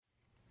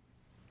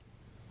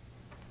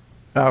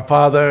Our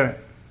Father,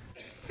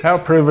 how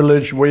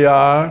privileged we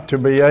are to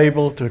be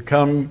able to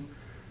come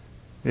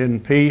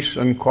in peace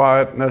and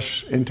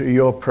quietness into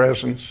your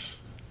presence.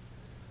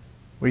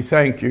 We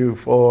thank you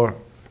for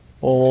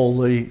all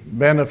the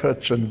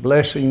benefits and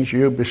blessings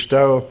you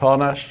bestow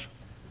upon us.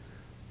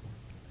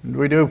 And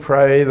we do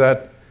pray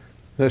that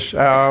this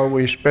hour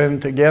we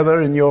spend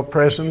together in your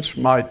presence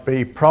might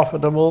be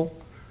profitable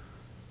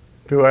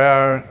to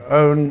our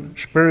own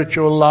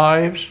spiritual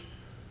lives,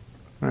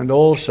 and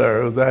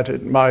also that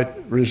it might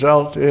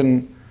result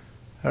in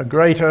a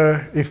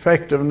greater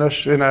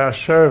effectiveness in our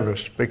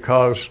service,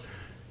 because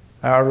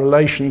our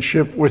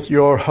relationship with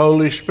your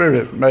Holy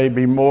Spirit may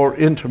be more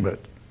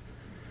intimate.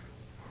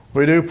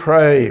 We do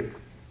pray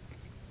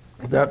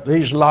that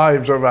these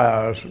lives of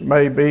ours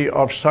may be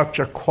of such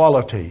a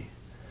quality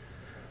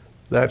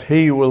that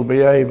he will be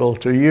able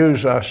to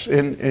use us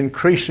in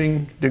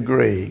increasing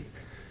degree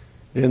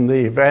in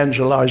the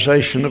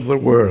evangelization of the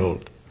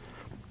world,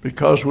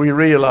 because we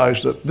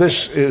realize that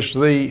this is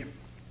the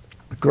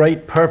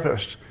great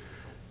purpose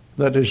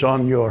that is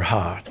on your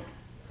heart.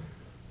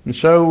 And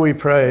so we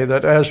pray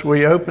that as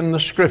we open the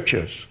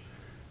Scriptures,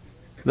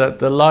 that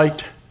the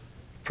light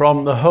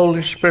from the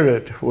Holy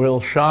Spirit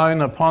will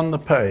shine upon the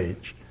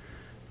page,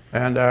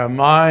 and our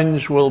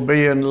minds will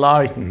be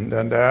enlightened,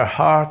 and our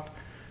heart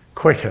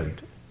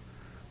quickened,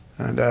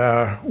 and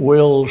our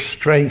will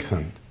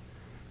strengthened,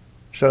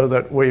 so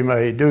that we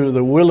may do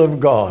the will of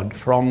God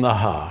from the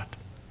heart.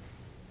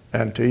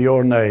 And to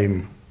your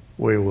name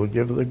we will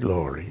give the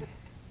glory.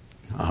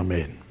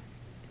 Amen.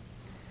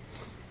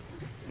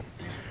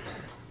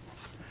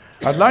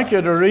 I'd like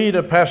you to read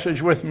a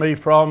passage with me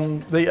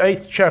from the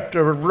 8th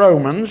chapter of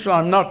Romans.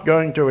 I'm not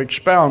going to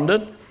expound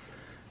it,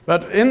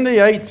 but in the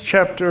 8th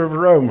chapter of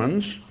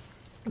Romans,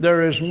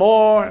 there is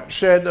more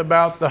said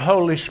about the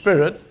Holy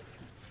Spirit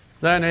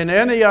than in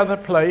any other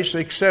place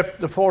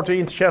except the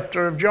 14th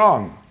chapter of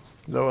John,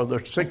 or the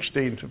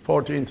 16th,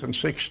 14th and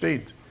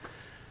 16th.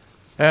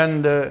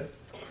 And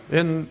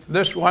in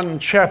this one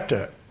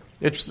chapter,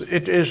 it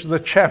is the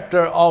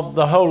chapter of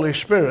the Holy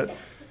Spirit.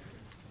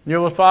 You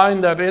will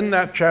find that in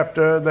that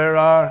chapter there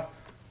are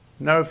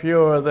no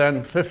fewer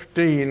than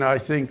 15, I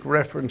think,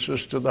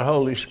 references to the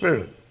Holy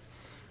Spirit.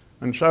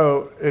 And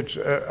so it's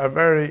a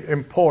very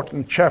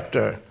important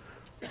chapter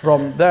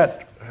from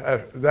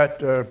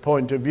that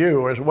point of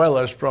view, as well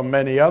as from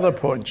many other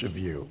points of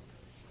view.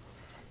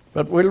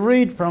 But we'll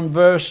read from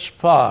verse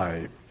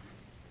 5.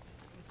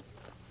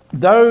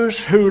 Those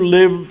who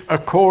live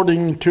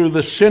according to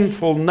the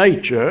sinful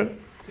nature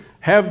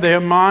have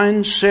their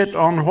minds set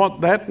on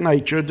what that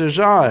nature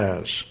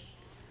desires.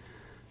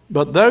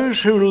 But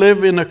those who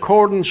live in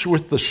accordance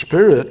with the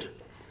Spirit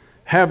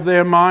have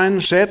their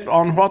minds set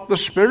on what the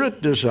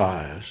Spirit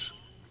desires.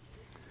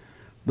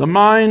 The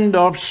mind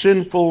of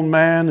sinful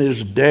man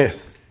is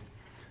death,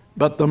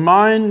 but the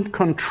mind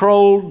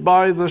controlled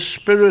by the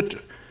Spirit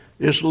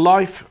is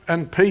life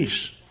and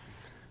peace.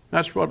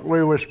 That's what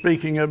we were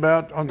speaking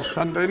about on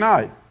Sunday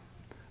night,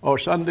 or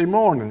Sunday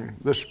morning,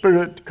 the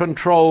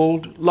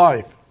Spirit-controlled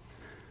life.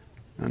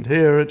 And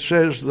here it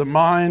says, the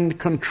mind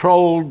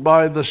controlled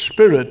by the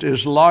Spirit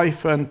is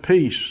life and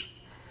peace.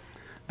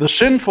 The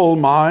sinful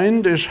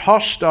mind is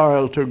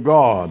hostile to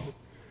God.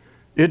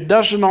 It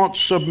does not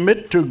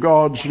submit to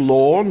God's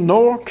law,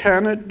 nor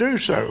can it do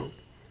so.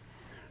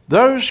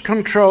 Those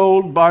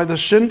controlled by the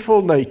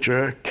sinful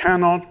nature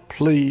cannot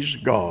please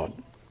God.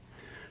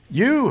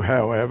 You,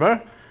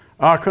 however,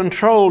 are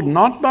controlled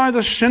not by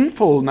the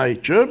sinful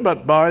nature,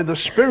 but by the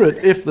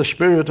Spirit, if the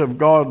Spirit of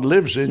God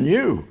lives in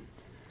you.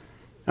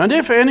 And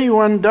if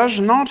anyone does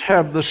not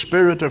have the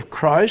Spirit of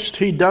Christ,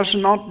 he does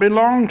not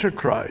belong to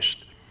Christ.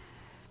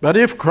 But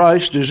if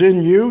Christ is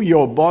in you,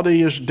 your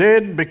body is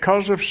dead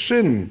because of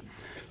sin,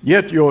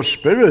 yet your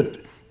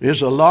spirit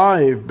is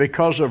alive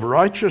because of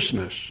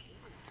righteousness.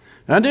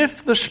 And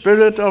if the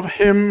Spirit of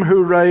him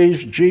who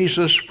raised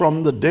Jesus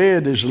from the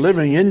dead is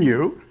living in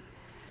you,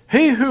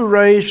 he who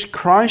raised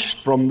Christ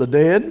from the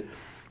dead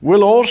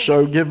will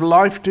also give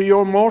life to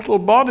your mortal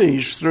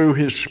bodies through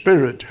his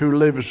Spirit who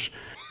lives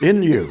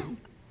in you.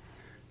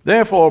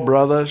 Therefore,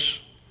 brothers,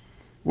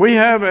 we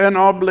have an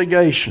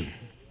obligation,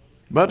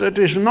 but it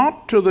is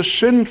not to the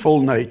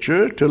sinful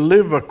nature to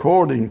live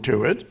according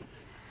to it.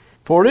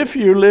 For if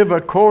you live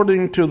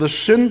according to the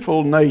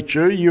sinful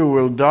nature, you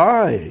will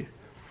die.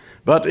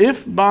 But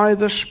if by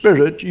the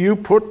Spirit you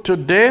put to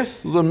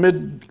death the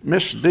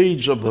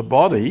misdeeds of the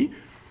body,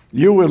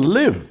 you will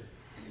live,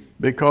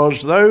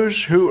 because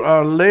those who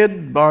are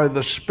led by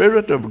the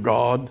Spirit of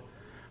God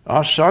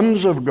are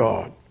sons of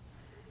God.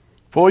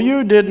 For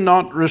you did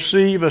not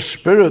receive a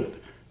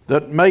spirit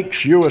that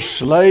makes you a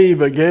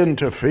slave again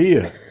to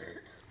fear,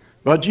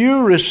 but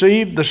you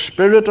received the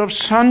Spirit of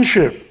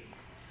sonship,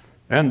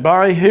 and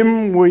by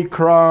him we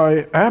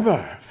cry,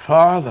 Abba,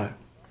 Father.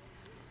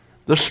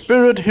 The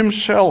Spirit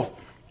himself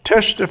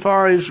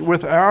testifies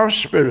with our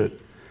spirit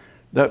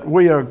that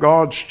we are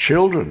God's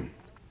children.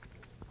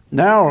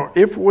 Now,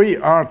 if we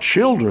are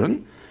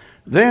children,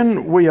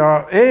 then we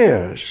are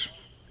heirs,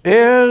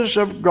 heirs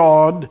of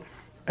God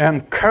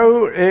and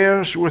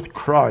co-heirs with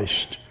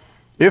Christ,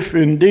 if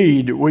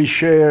indeed we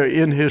share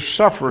in his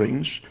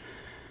sufferings,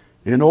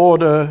 in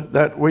order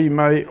that we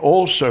may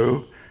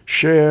also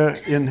share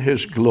in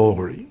his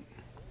glory.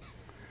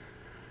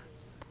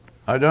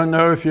 I don't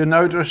know if you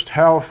noticed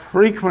how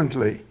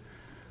frequently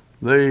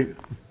the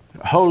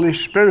Holy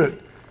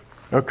Spirit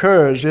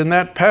occurs in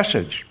that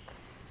passage.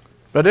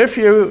 But if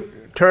you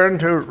turn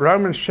to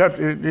Romans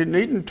chapter, you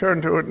needn't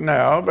turn to it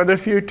now, but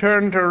if you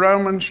turn to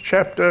Romans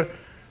chapter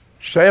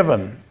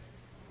 7,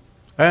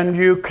 and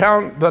you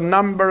count the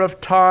number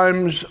of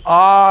times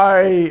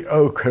I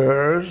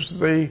occurs,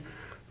 the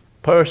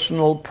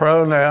personal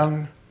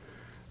pronoun,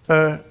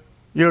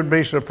 you'd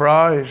be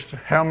surprised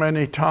how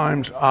many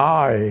times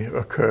I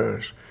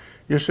occurs.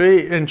 You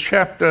see, in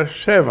chapter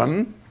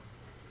 7,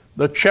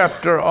 the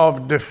chapter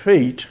of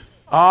defeat,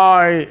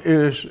 I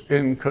is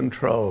in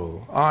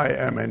control. I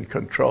am in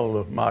control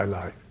of my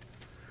life.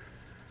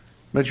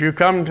 But you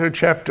come to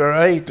chapter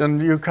 8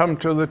 and you come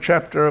to the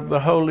chapter of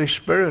the Holy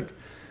Spirit.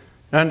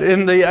 And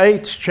in the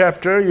 8th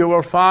chapter, you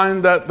will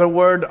find that the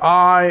word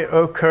I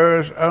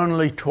occurs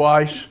only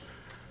twice.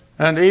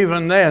 And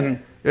even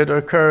then, it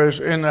occurs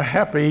in a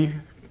happy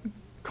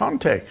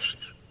context.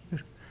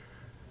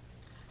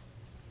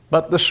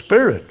 But the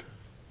Spirit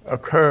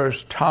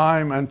occurs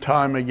time and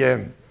time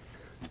again.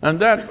 And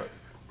that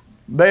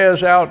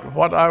bears out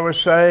what I was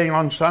saying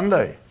on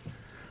Sunday,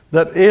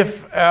 that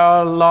if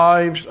our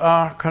lives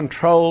are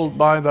controlled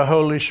by the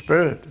Holy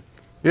Spirit,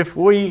 if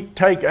we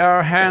take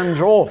our hands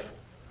off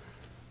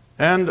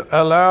and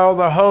allow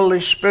the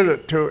Holy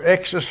Spirit to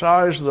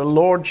exercise the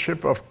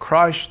lordship of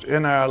Christ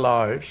in our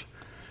lives,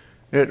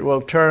 it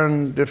will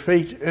turn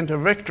defeat into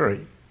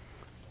victory.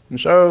 And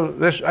so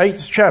this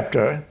 8th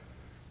chapter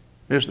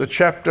is the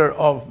chapter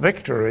of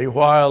victory,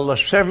 while the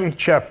 7th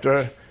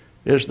chapter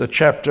is the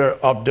chapter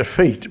of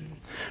defeat.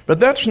 But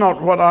that's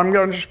not what I'm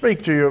going to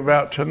speak to you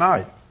about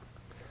tonight.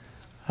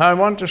 I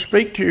want to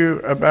speak to you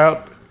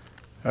about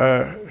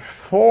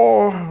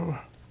four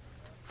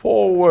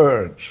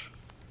words,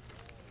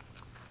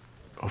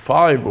 or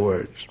 5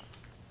 words.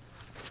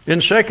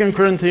 In 2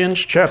 Corinthians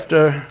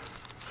chapter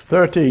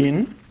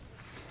 13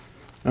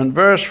 and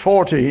verse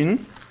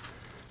 14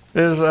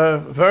 is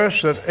a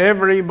verse that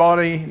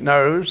everybody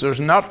knows. There's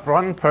not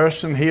one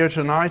person here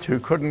tonight who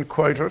couldn't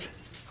quote it.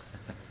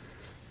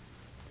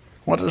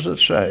 What does it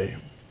say?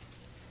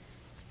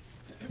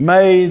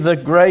 May the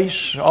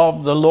grace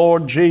of the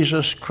Lord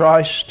Jesus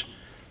Christ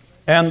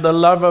and the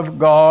love of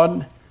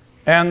God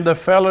and the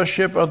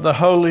fellowship of the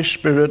Holy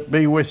Spirit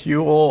be with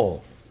you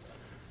all.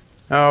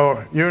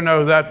 Now, you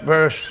know that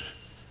verse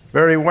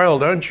very well,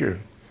 don't you?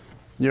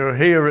 You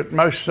hear it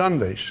most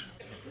Sundays,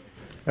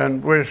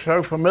 and we're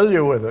so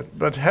familiar with it.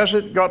 But has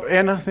it got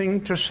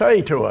anything to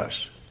say to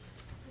us?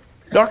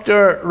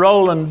 Dr.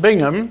 Roland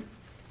Bingham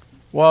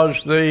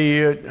was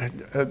the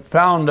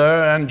founder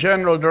and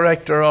general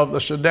director of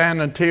the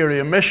Sudan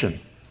Interior Mission.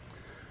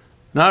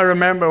 And I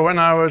remember when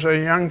I was a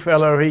young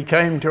fellow, he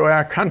came to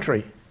our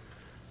country.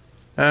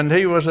 And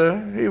he was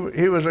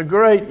a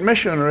great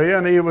missionary,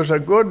 and he was a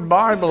good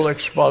Bible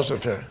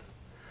expositor.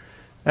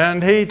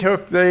 And he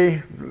took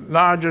the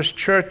largest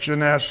church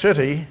in our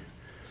city,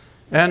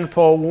 and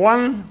for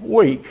 1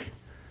 week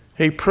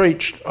he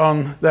preached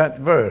on that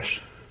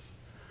verse.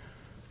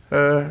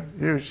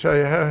 You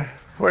say,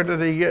 where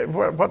did he get?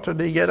 What did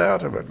he get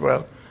out of it?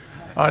 Well,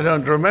 I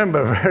don't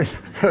remember very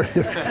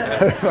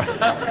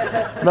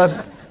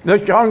but the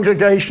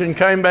congregation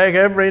came back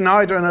every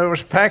night, and it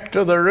was packed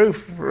to the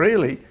roof,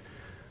 really.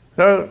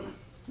 So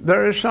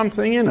there is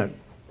something in it.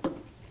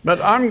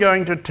 But I'm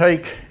going to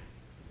take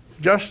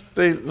just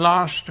the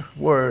last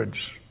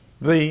words,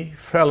 the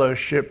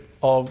fellowship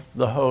of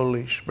the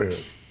Holy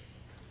Spirit.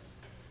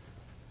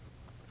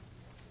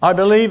 I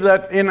believe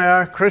that in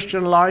our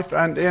Christian life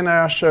and in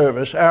our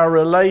service, our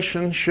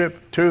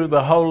relationship to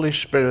the Holy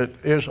Spirit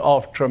is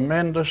of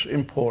tremendous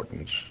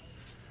importance.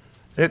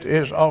 It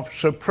is of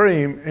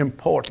supreme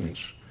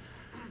importance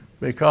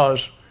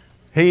because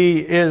He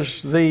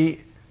is the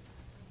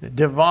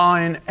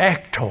divine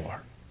actor,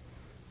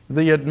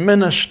 the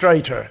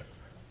administrator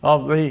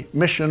of the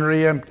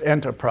missionary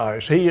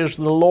enterprise. He is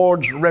the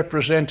Lord's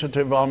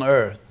representative on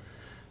earth.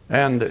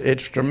 And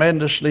it's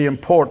tremendously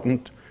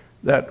important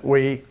that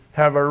we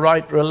have a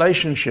right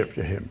relationship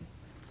to Him.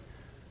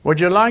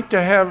 Would you like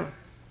to have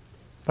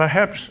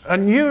perhaps a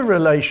new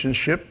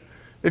relationship?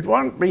 It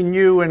won't be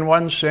new in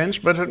one sense,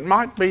 but it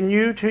might be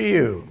new to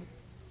you.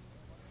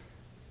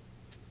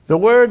 The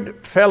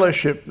word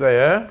fellowship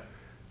there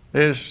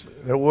is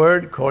the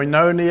word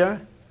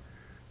koinonia,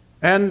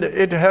 and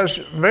it has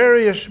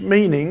various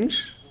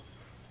meanings.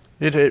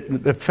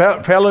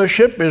 The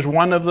fellowship is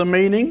one of the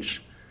meanings,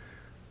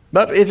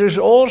 but it is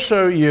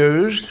also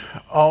used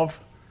of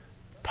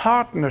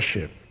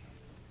partnership.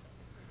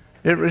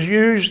 It was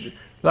used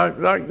like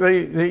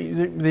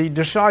the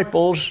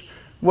disciples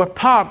were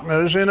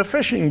partners in a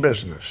fishing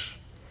business.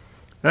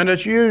 And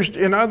it's used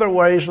in other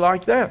ways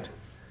like that.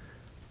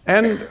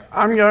 And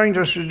I'm going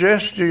to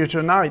suggest to you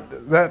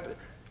tonight that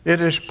it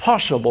is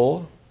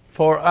possible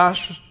for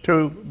us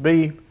to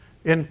be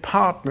in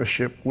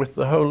partnership with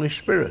the Holy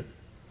Spirit.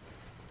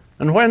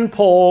 And when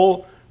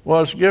Paul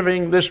was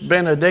giving this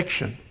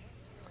benediction,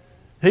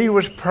 he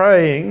was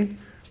praying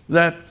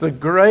that the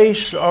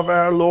grace of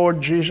our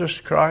Lord Jesus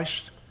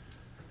Christ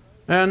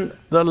and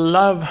the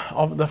love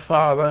of the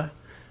Father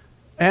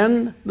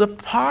and the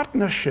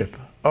partnership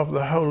of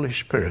the Holy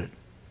Spirit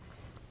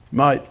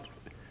might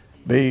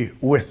be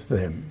with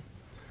them.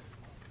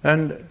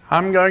 And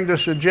I'm going to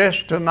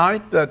suggest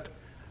tonight that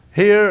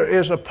here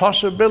is a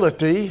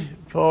possibility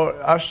for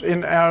us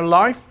in our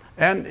life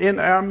and in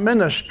our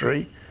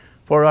ministry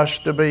for us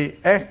to be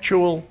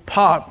actual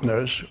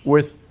partners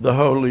with the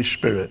Holy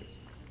Spirit.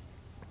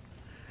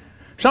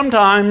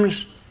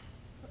 Sometimes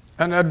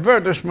an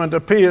advertisement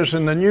appears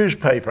in the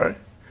newspaper,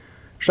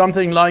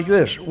 something like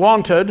this: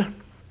 wanted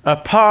a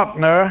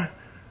partner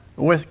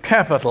with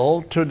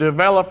capital to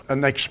develop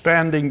an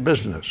expanding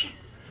business.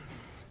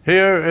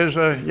 Here is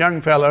a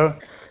young fellow,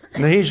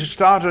 and he's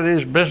started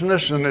his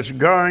business, and it's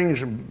going,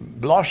 it's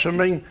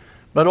blossoming,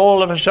 but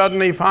all of a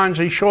sudden he finds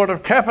he's short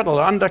of capital,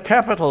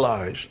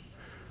 undercapitalized.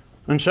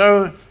 And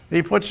so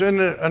he puts in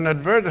an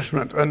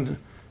advertisement, and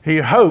he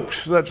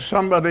hopes that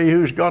somebody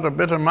who's got a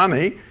bit of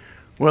money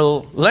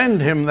will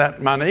lend him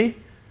that money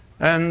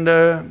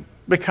and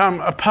become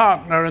a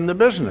partner in the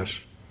business.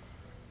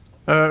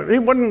 He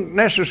wouldn't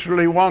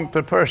necessarily want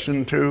the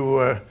person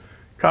to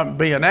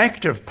be an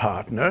active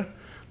partner,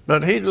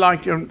 but he'd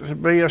like him to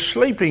be a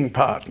sleeping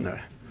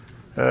partner.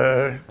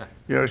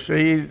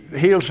 See,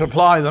 he'll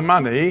supply the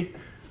money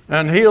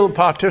and he'll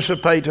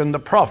participate in the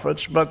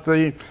profits, but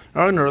the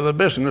owner of the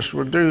business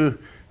will do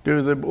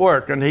the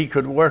work, and he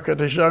could work it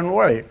his own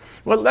way.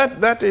 Well,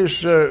 that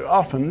is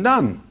often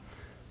done.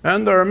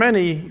 And there are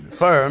many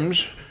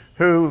firms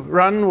who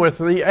run with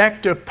the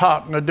active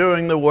partner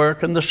doing the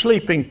work and the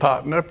sleeping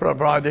partner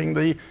providing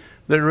the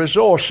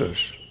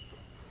resources.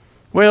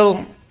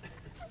 Well,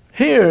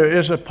 here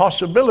is a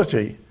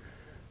possibility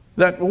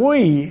that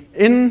we,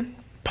 in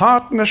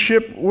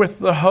partnership with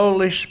the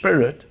Holy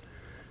Spirit,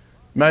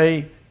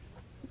 may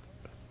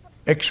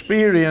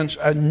experience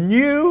a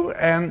new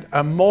and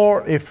a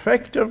more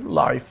effective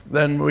life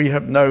than we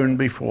have known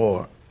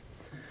before.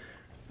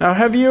 Now,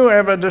 have you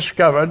ever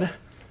discovered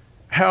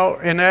how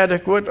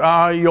inadequate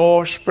are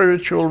your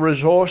spiritual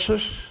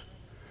resources?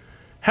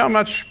 How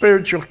much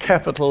spiritual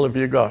capital have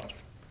you got?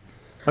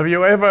 Have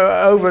you ever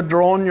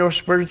overdrawn your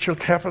spiritual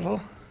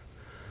capital?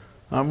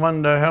 I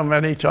wonder how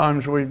many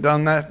times we've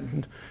done that,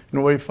 and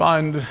we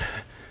find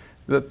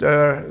that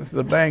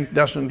the bank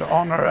doesn't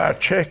honor our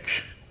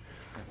checks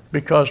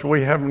because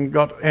we haven't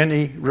got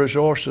any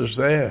resources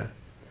there.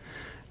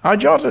 I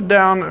jotted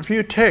down a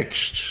few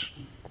texts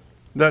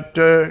that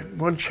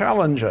will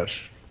challenge us.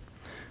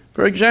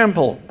 For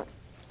example,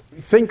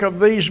 think of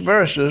these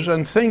verses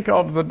and think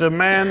of the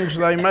demands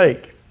they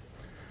make.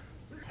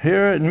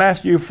 Here in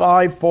Matthew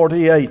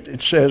 5:48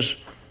 it says,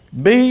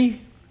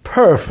 "Be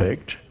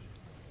perfect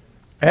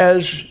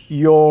as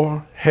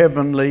your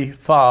heavenly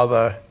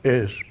Father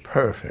is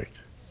perfect."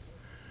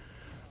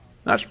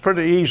 That's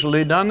pretty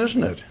easily done,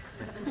 isn't it?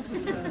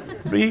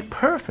 Be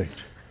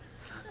perfect.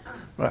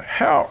 But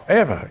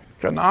however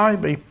can I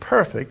be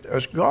perfect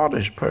as God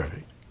is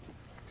perfect?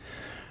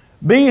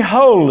 Be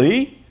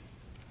holy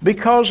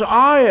because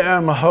I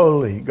am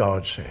holy,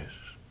 God says.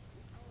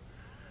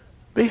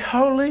 Be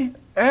holy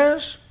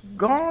as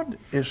God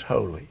is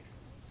holy.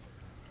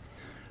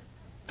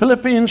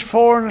 Philippians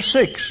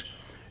 4:6.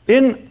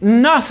 In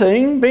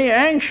nothing be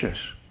anxious.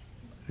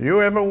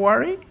 You ever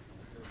worry?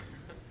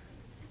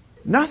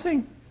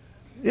 Nothing.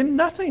 In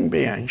nothing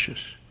be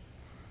anxious.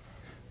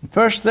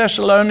 1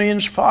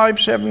 Thessalonians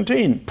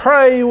 5:17.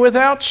 Pray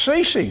without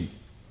ceasing.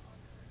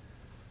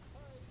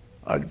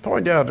 I'd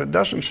point out it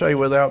doesn't say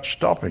without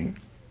stopping.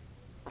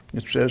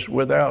 It says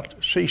without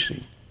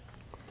ceasing.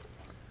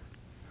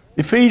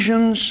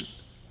 Ephesians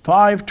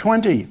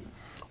 5:20.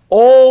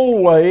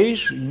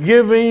 Always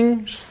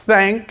giving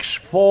thanks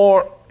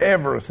for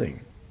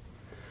everything.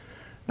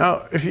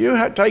 Now, if you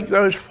take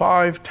those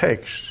 5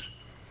 texts,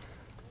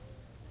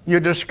 you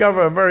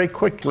discover very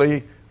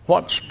quickly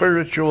what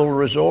spiritual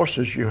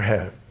resources you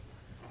have.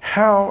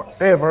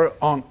 However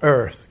on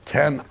earth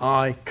can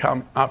I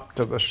come up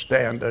to the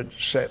standard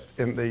set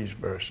in these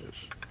verses?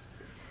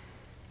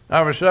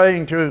 I was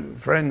saying to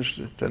friends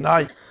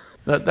tonight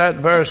that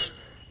verse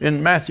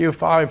in Matthew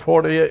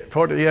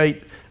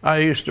 5:48, I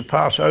used to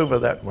pass over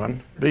that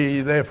one.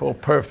 Be therefore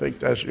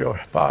perfect as your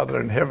Father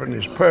in heaven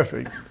is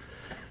perfect.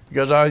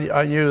 Because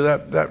I knew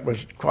that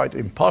was quite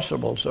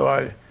impossible, so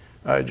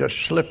I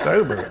just slipped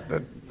over it.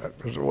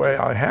 That was the way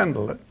I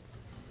handled it.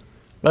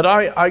 But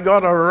I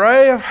got a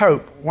ray of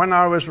hope when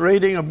I was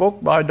reading a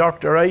book by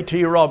Dr.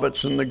 A.T.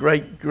 Robertson, the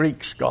great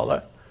Greek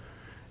scholar.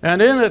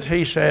 And in it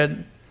he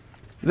said,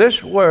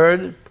 this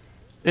word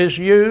is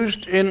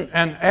used in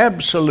an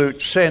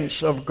absolute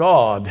sense of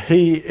God.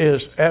 He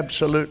is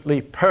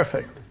absolutely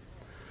perfect.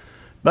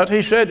 But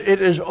he said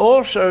it is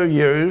also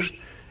used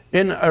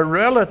in a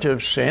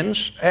relative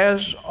sense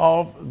as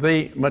of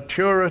the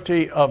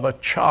maturity of a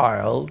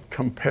child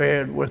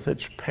compared with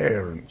its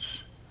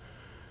parents.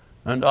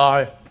 And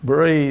I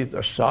breathed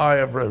a sigh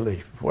of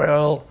relief.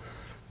 Well,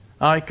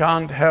 I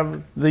can't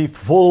have the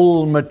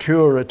full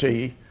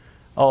maturity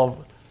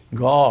of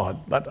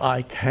God, but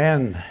I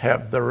can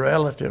have the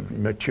relative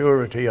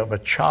maturity of a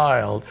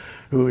child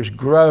who is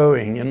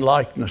growing in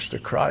likeness to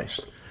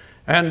Christ.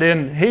 And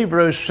in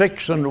Hebrews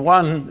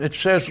 6:1, it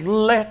says,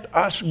 let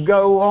us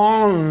go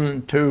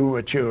on to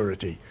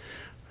maturity.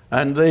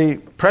 And the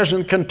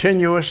present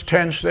continuous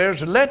tense there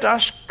is, let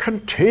us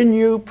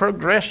continue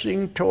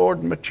progressing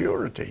toward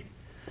maturity.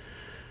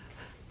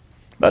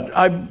 But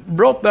I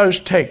brought those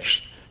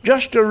texts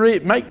just to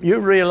make you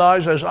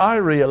realize, as I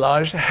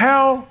realized,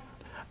 how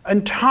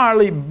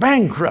entirely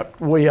bankrupt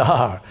we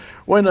are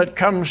when it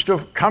comes to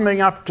coming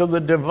up to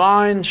the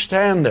divine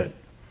standard.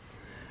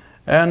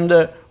 And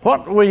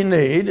what we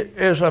need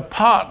is a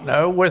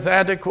partner with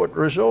adequate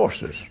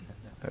resources.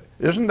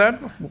 Isn't that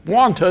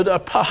wanted, a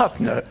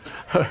partner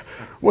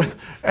with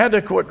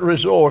adequate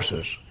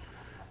resources?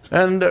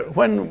 And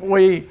when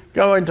we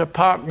go into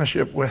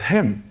partnership with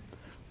him,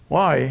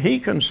 why, he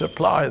can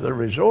supply the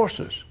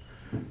resources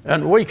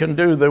and we can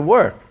do the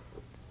work.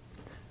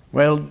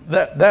 Well,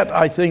 that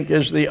I think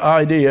is the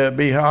idea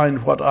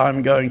behind what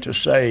I'm going to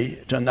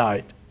say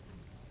tonight.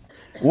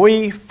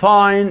 We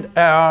find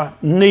our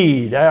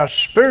need, our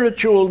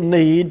spiritual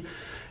need,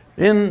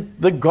 in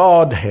the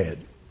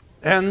Godhead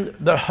and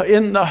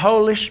in the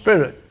Holy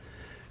Spirit.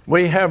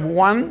 We have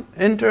one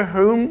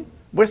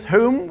with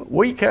whom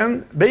we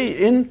can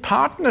be in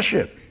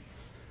partnership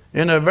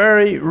in a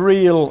very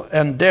real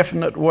and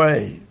definite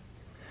way.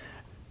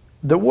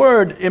 The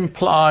word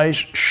implies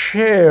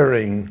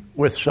sharing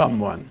with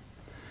someone.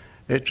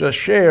 It's a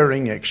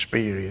sharing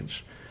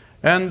experience.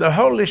 And the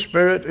Holy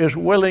Spirit is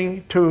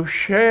willing to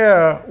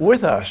share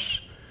with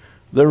us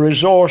the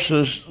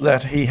resources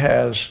that he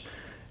has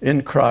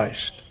in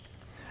Christ.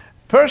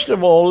 First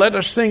of all, let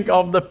us think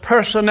of the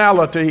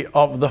personality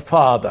of the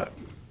Father,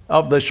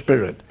 of the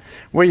Spirit.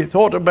 We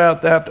thought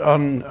about that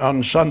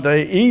on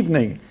Sunday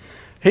evening.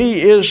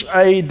 He is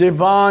a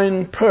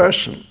divine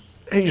person.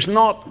 He's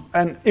not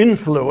an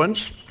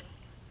influence.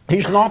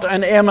 He's not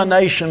an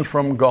emanation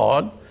from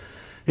God.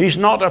 He's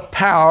not a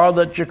power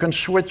that you can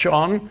switch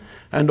on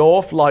and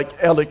off like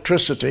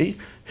electricity.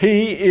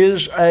 He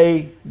is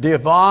a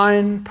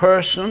divine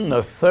person,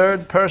 the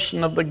third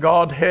person of the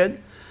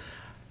Godhead,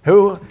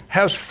 who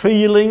has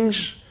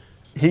feelings.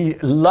 He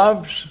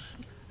loves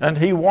and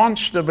he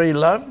wants to be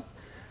loved.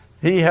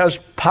 He has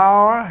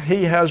power.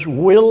 He has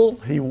will.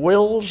 He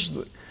wills.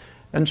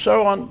 And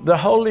so on. The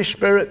Holy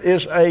Spirit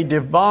is a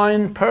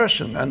divine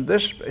person, and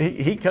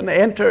he can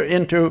enter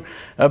into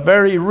a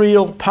very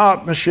real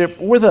partnership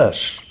with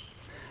us.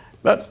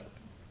 But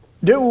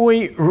do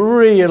we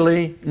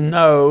really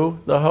know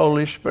the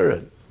Holy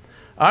Spirit?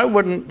 I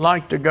wouldn't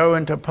like to go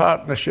into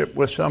partnership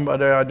with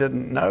somebody I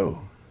didn't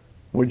know.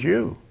 Would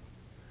you?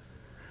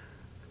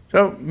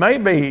 So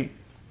maybe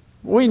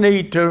we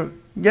need to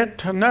get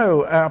to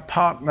know our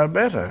partner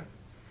better.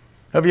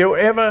 Have you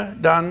ever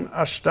done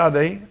a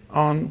study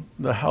on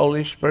the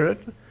Holy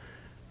Spirit?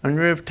 And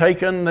you've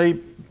taken the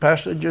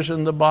passages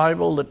in the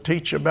Bible that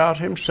teach about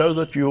him so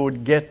that you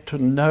would get to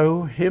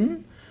know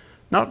him?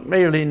 Not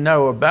merely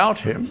know about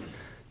him.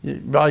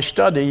 By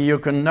study you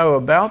can know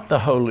about the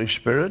Holy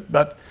Spirit,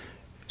 but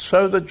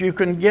so that you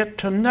can get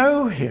to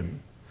know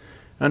him.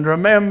 And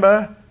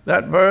remember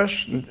that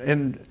verse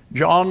in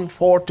John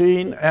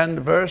 14 and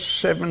verse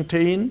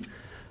 17,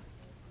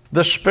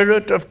 the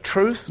Spirit of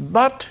truth,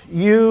 but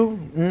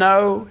you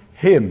know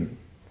him.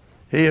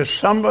 He is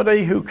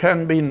somebody who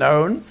can be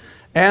known,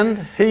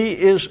 and he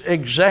is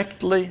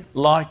exactly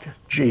like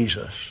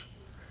Jesus.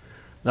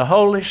 The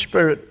Holy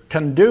Spirit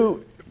can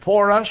do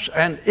for us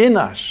and in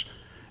us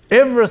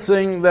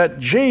everything that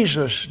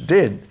Jesus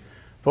did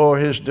for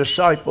his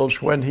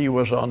disciples when he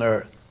was on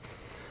earth.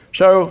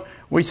 So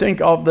we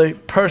think of the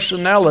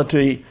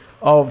personality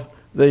of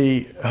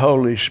the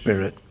Holy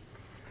Spirit.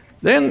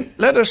 Then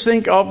let us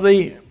think of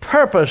the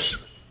purpose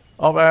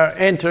of our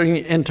entering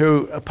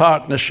into a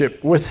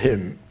partnership with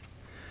him.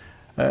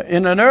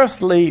 In an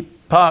earthly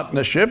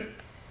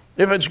partnership,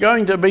 if it's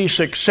going to be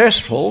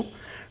successful,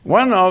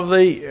 one of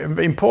the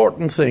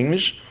important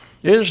things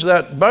is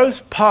that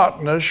both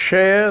partners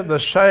share the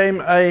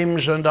same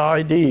aims and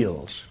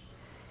ideals.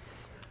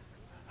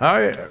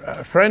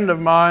 A friend of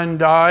mine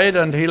died,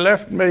 and he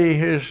left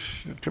me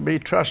to be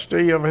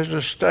trustee of his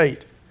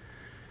estate.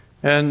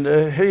 And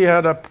he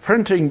had a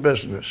printing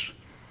business,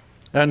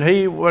 and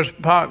he was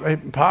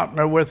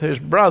partner with his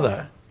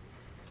brother,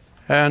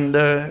 and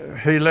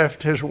he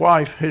left his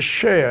wife his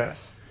share.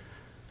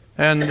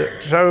 And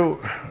so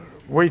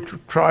we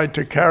tried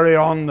to carry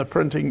on the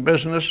printing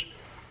business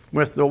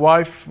with the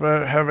wife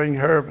having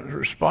her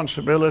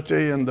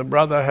responsibility and the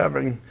brother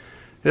having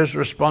his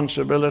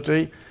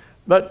responsibility.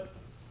 But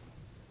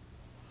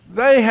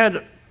they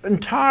had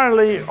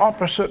entirely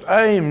opposite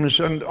aims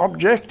and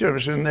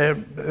objectives in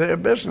their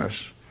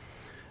business.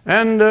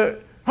 And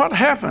what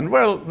happened?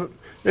 Well,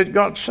 it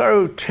got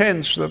so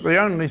tense that the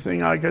only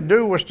thing I could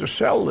do was to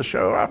sell the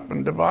show up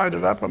and divide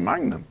it up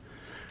among them.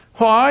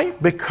 Why?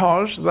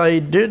 Because they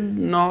did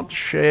not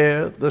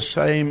share the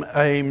same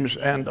aims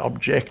and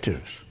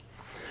objectives.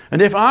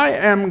 And if I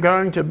am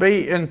going to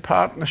be in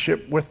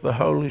partnership with the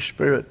Holy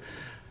Spirit,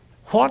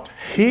 what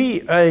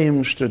He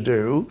aims to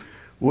do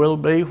will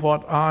be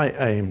what I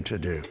aim to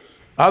do.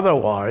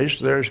 Otherwise,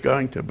 there's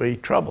going to be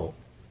trouble.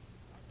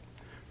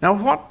 Now,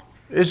 what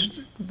is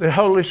the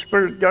Holy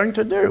Spirit going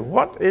to do?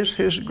 What is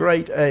His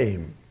great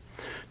aim?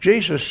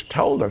 Jesus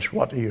told us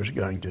what He is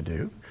going to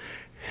do.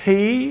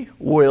 He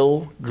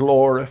will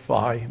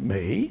glorify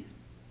me.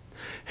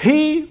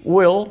 He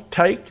will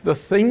take the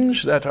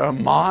things that are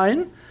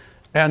mine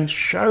and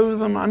show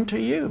them unto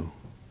you.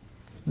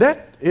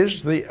 That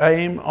is the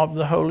aim of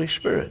the Holy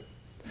Spirit.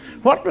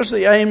 What was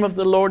the aim of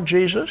the Lord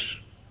Jesus?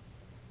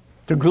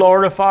 To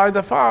glorify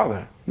the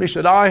Father. He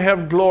said, I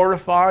have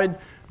glorified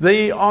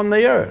thee on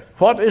the earth.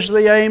 What is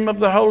the aim of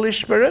the Holy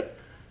Spirit?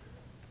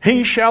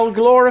 He shall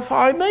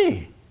glorify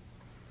me.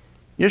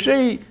 You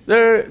see,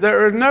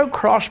 there are no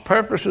cross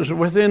purposes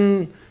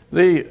within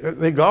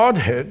the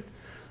Godhead.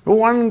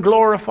 One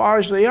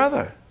glorifies the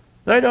other.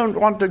 They don't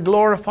want to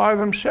glorify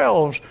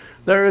themselves.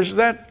 There is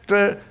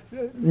that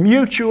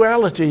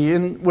mutuality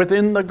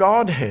within the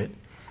Godhead.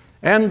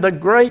 And the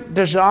great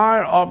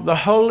desire of the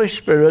Holy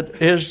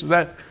Spirit is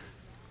that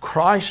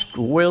Christ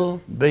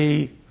will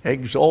be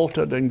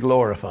exalted and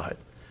glorified.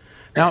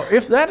 Now,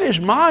 if that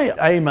is my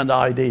aim and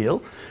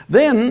ideal,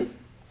 then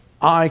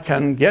I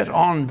can get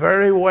on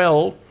very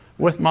well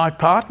with my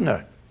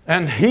partner,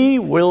 and he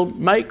will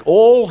make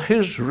all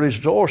his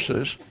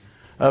resources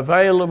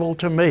available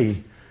to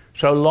me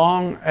so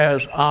long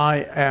as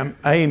I am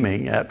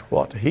aiming at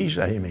what he's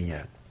aiming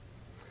at.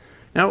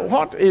 Now,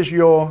 what is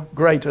your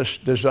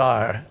greatest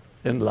desire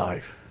in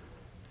life?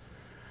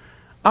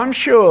 I'm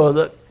sure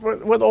that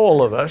with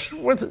all of us,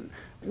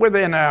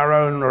 within our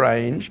own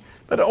range,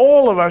 but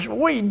all of us,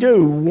 we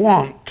do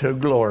want to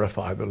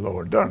glorify the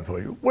Lord, don't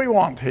we? We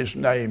want His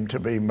name to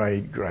be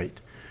made great.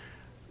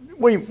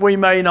 We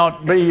may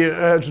not be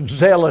as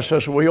zealous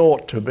as we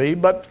ought to be,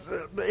 but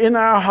in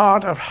our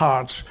heart of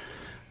hearts,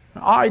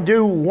 I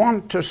do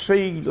want to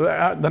see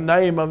the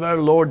name of our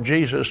Lord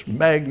Jesus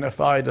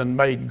magnified and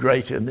made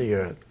great in the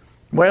earth.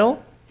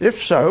 Well,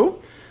 if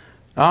so,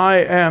 I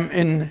am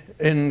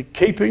in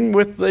keeping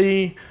with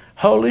the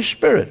Holy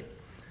Spirit,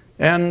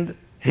 and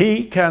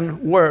He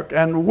can work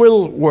and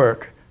will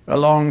work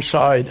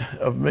alongside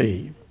of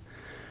me.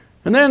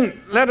 And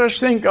then let us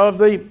think of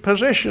the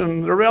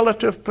position, the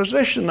relative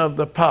position of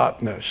the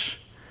partners.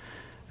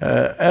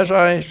 As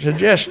I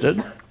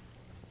suggested,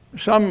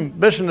 some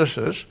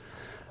businesses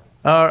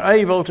are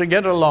able to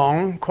get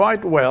along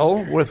quite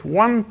well with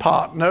one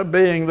partner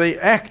being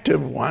the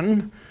active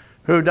one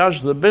who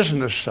does the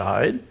business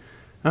side,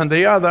 and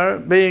the other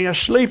being a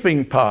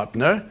sleeping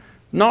partner,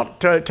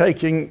 not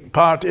taking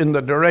part in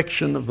the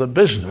direction of the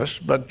business,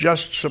 but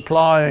just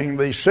supplying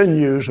the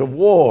sinews of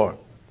war.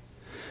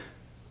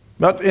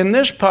 But in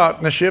this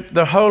partnership,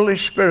 the Holy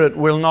Spirit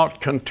will not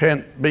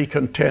be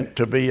content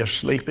to be a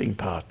sleeping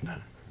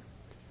partner.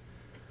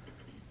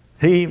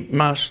 He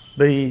must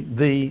be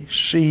the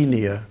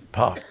senior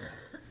partner.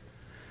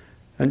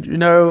 And you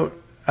know,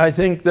 I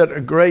think that a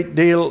great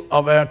deal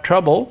of our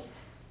trouble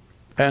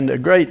and a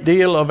great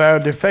deal of our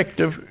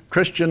defective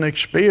Christian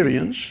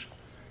experience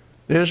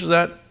is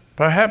that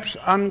perhaps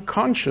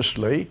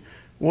unconsciously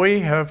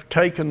we have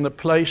taken the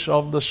place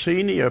of the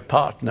senior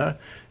partner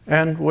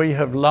and we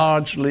have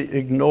largely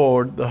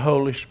ignored the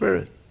Holy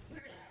Spirit.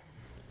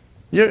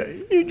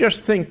 You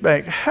just think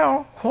back,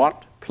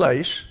 what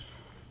place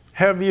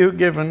have you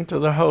given to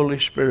the Holy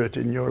Spirit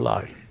in your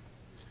life?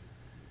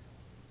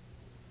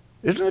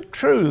 Isn't it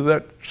true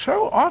that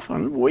so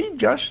often we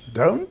just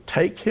don't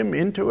take Him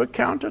into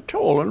account at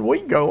all, and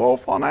we go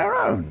off on our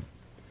own?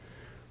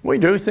 We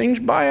do things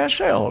by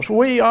ourselves.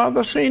 We are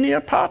the senior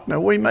partner.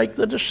 We make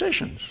the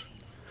decisions.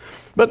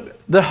 But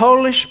the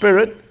Holy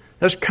Spirit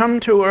has come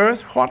to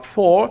earth, what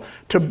for?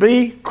 To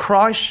be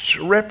Christ's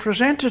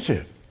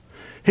representative.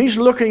 He's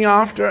looking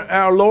after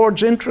our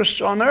Lord's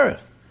interests on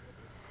earth.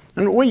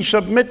 And we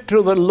submit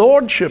to the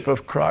lordship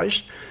of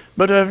Christ.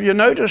 But have you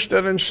noticed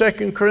that in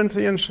 2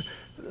 Corinthians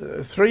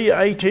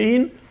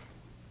 3:18,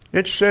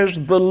 it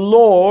says, the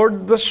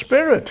Lord, the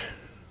Spirit.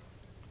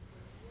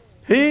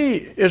 He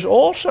is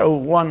also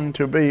one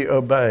to be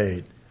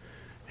obeyed.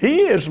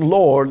 He is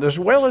Lord as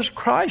well as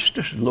Christ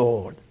is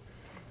Lord.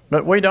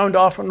 But we don't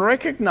often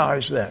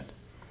recognize that.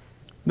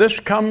 This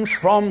comes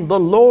from the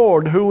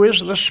Lord who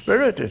is the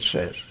Spirit, it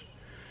says.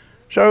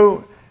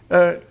 So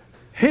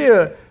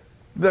here,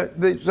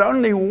 there's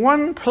only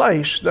one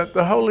place that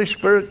the Holy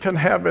Spirit can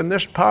have in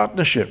this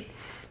partnership,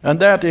 and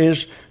that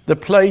is the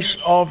place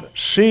of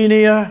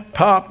senior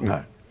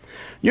partner.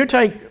 You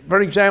take, for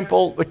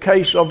example, the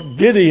case of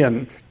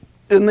Gideon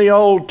in the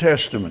Old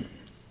Testament.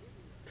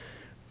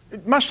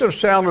 It must have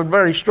sounded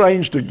very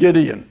strange to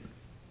Gideon,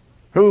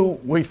 who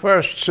we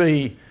first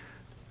see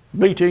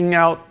beating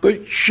out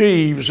the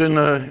sheaves in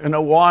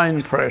a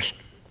wine press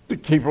to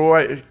keep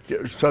away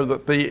so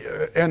that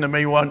the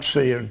enemy won't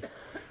see him.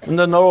 And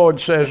then the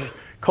Lord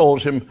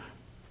calls him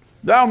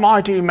thou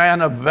mighty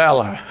man of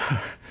valor.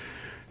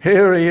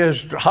 Here he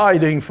is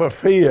hiding for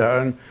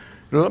fear.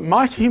 And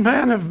mighty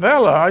man of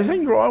valor.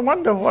 I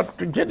wonder what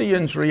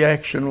Gideon's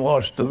reaction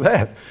was to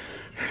that.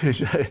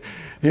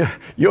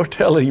 You're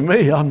telling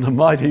me I'm the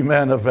mighty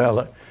man of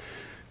valor.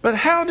 But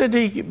how did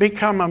he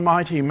become a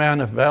mighty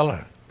man of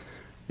valor?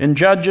 In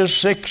Judges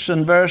 6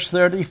 and verse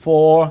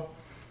 34,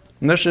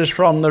 and this is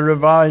from the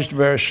Revised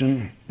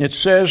Version, it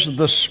says,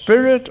 the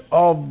Spirit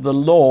of the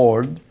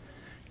Lord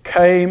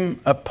came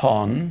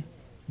upon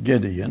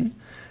Gideon,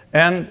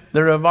 and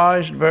the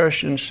Revised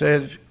Version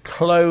says,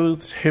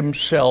 clothed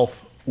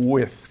himself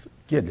with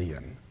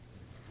Gideon.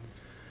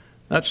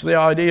 That's the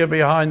idea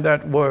behind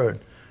that word.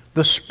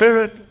 The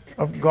Spirit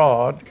of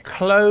God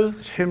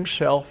clothed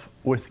himself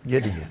with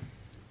Gideon.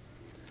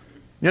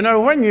 You know,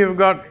 when you've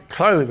got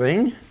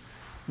clothing,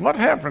 what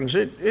happens?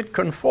 It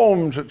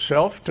conforms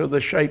itself to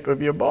the shape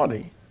of your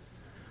body.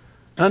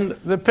 And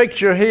the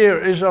picture here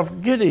is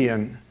of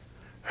Gideon,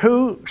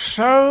 who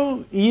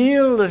so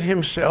yielded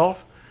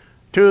himself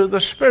to the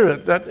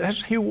Spirit that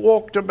as he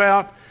walked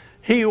about,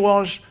 he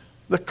was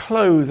the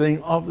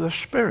clothing of the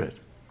Spirit.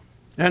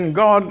 And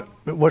God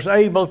was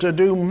able to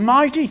do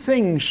mighty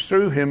things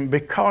through him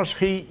because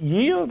he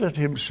yielded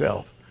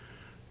himself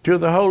to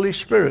the Holy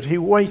Spirit. He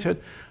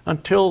waited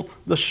until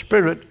the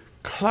Spirit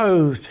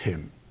clothed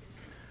him.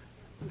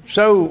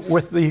 So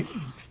with the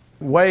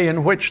way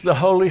in which the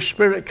Holy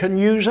Spirit can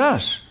use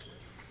us,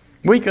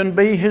 we can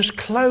be his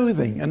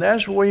clothing. And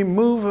as we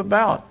move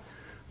about,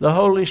 the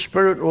Holy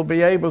Spirit will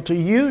be able to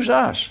use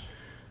us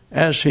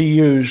as he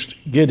used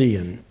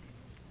Gideon.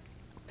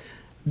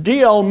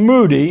 D.L.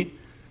 Moody,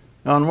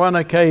 on one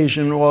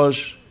occasion,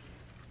 was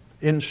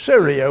in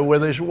Syria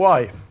with his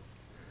wife.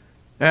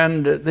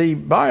 And the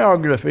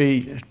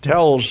biography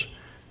tells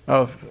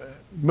of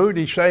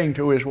Moody saying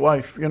to his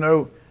wife, you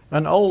know,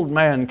 an old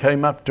man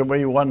came up to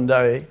me one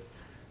day,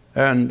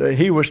 and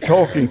he was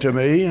talking to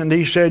me, and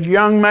he said,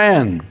 young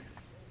man,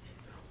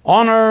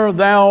 honor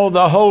thou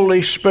the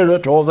Holy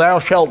Spirit, or thou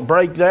shalt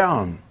break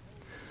down.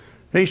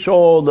 He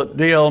saw that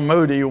D.L.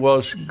 Moody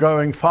was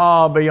going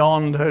far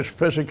beyond his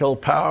physical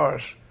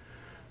powers.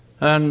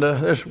 And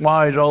this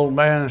wise old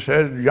man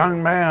said,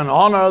 young man,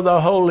 honor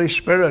the Holy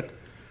Spirit,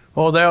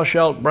 or thou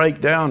shalt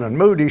break down. And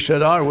Moody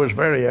said, I was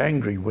very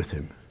angry with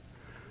him.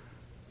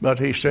 But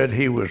he said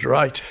he was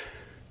right.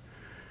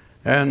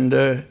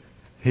 And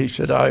he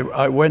said,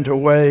 I went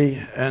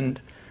away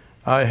and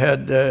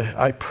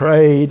I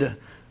prayed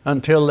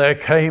until there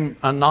came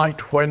a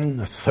night when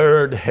the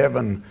third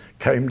heaven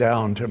came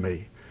down to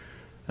me.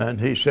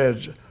 And he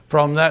says,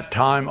 from that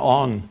time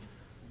on,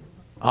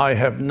 I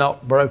have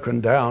not broken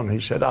down. He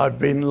said, I've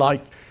been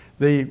like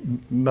the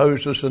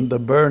Moses and the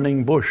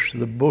burning bush.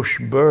 The bush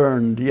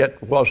burned,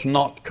 yet was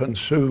not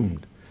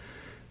consumed.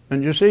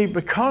 And you see,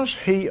 because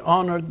he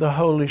honored the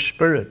Holy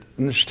Spirit,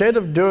 instead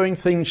of doing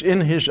things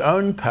in his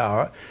own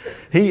power,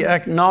 he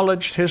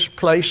acknowledged his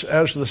place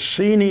as the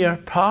senior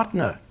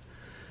partner.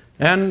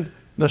 And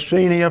the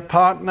senior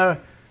partner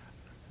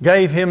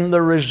gave him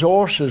the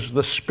resources,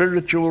 the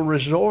spiritual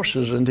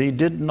resources, and he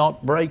did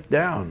not break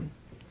down.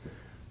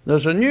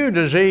 There's a new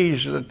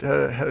disease that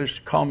is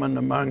common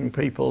among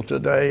people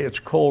today. It's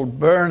called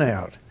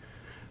burnout.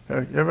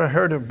 You ever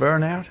heard of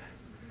burnout?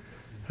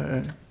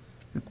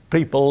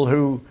 People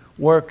who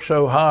work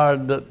so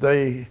hard that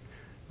they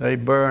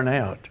burn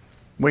out.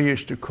 We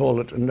used to call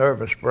it a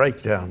nervous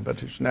breakdown,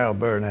 but it's now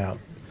burnout.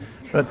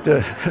 But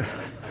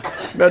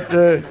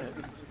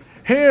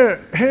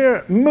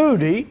here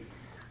Moody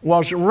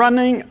was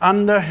running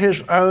under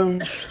his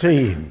own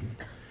steam.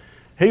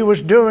 He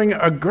was doing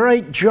a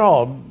great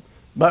job,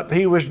 but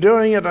he was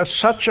doing it at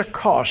such a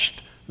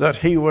cost that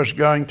he was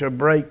going to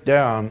break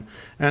down,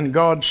 and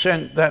God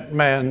sent that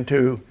man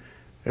to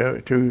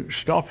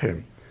stop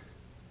him.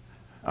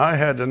 I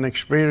had an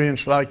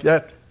experience like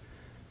that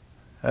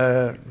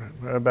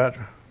about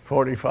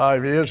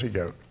 45 years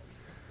ago.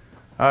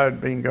 I had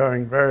been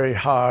going very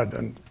hard,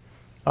 and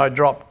I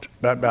dropped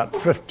about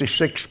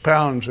 56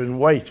 pounds in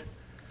weight,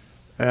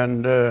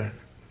 and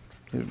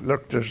it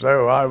looked as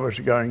though I was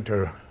going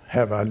to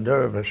have a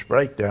nervous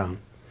breakdown.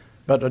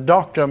 But a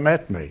doctor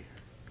met me.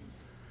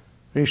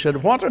 He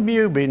said, what have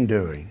you been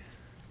doing?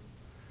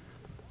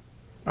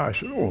 I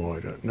said, oh, I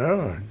don't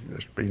know. I've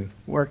just been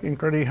working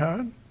pretty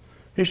hard.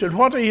 He said,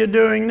 what are you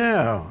doing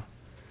now?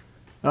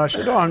 I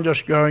said, oh, I'm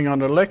just going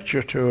on a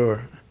lecture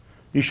tour.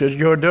 He said,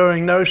 you're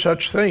doing no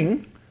such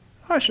thing?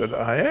 I said,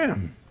 I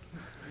am.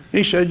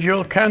 He said,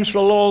 you'll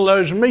cancel all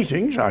those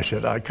meetings? I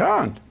said, I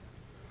can't.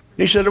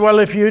 He said, well,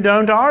 if you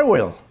don't, I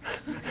will.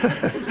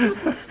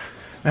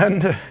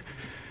 And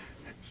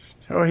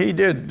so he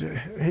did.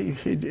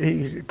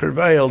 He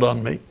prevailed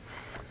on me.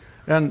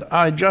 And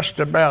I just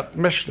about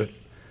missed it.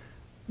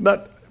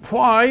 But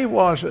why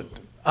was it?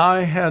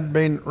 I had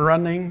been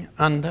running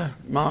under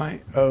my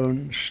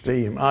own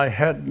steam. I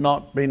had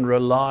not been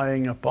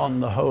relying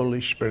upon the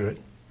Holy Spirit.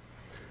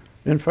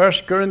 In 2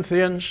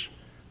 Corinthians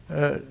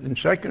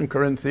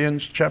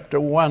chapter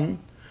 1,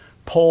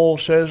 Paul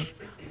says,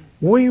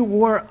 we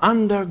were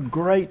under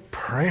great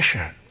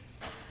pressure.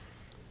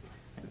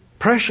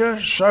 pressure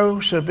so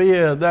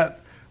severe that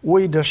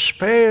we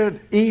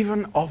despaired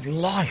even of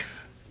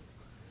life.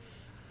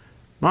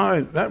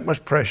 My, that was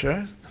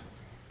pressure.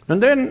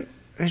 And then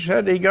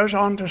he goes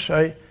on to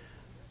say,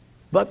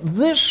 but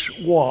this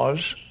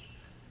was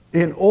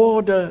in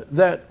order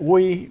that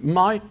we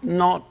might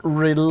not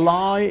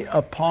rely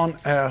upon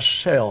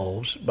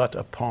ourselves, but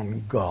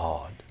upon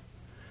God.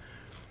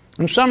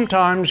 And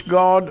sometimes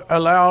God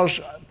allows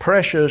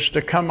pressures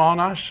to come on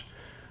us.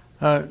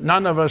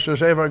 None of us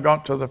has ever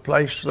got to the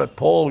place that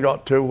Paul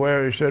got to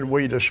where he said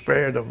we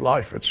despaired of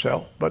life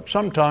itself. But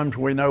sometimes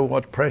we know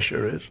what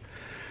pressure is.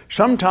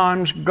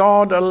 Sometimes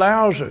God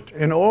allows it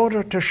in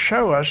order to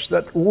show us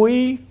that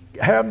we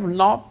have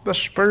not the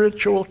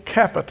spiritual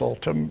capital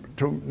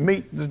to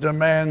meet the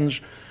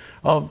demands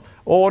of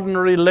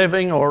ordinary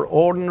living or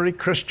ordinary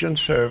Christian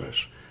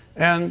service.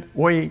 And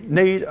we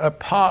need a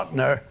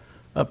partner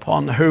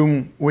upon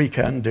whom we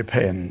can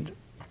depend.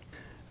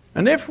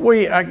 And if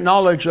we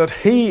acknowledge that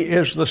he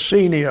is the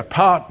senior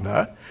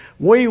partner,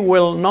 we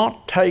will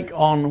not take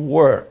on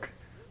work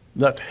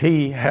that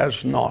he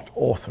has not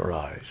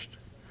authorized.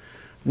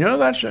 You know,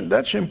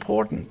 that's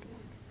important.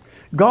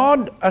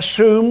 God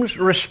assumes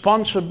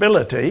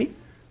responsibility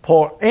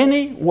for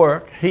any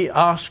work he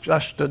asks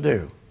us to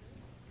do.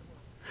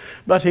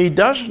 But he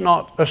does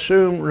not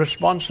assume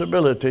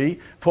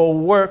responsibility for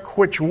work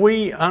which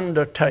we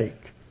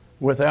undertake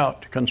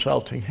without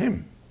consulting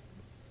him.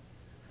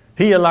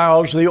 He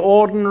allows the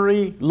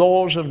ordinary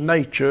laws of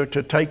nature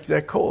to take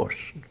their course.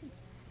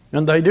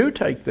 And they do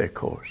take their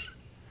course.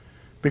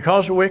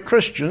 Because we're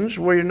Christians,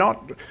 we're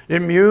not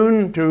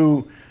immune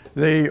to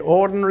the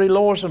ordinary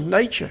laws of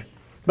nature.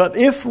 But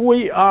if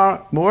we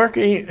are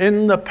working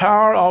in the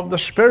power of the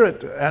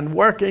Spirit and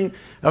working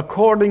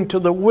according to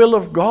the will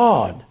of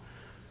God,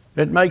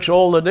 it makes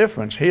all the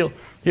difference.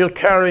 He'll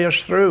carry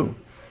us through.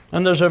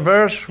 And there's a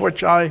verse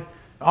which I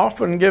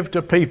often give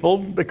to people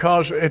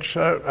because it's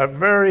a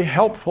very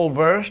helpful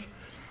verse.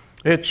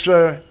 It's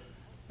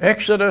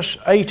Exodus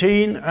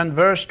 18 and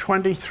verse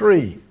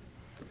 23.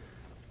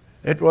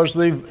 It was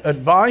the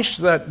advice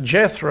that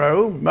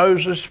Jethro,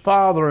 Moses'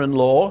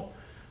 father-in-law,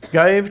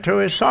 gave to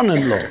his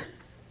son-in-law.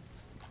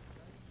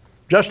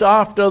 Just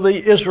after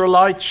the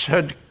Israelites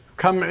had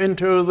come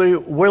into the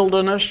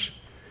wilderness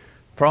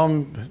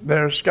from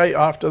their escape,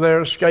 after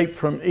their escape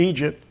from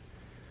Egypt,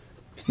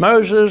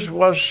 Moses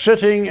was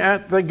sitting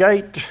at the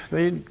gate,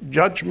 the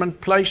judgment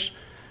place,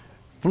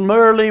 from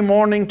early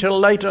morning till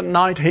late at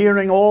night,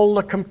 hearing all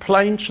the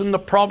complaints and the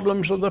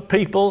problems of the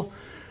people.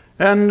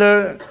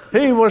 And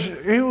he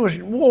was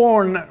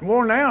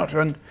worn out.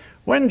 And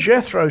when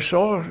Jethro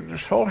saw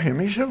him,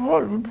 he said,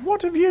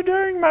 "What are you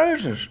doing,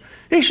 Moses?"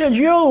 He said,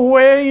 "You'll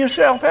wear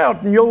yourself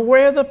out and you'll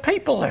wear the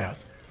people out."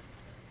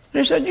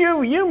 He said,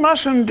 you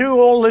mustn't do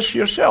all this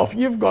yourself.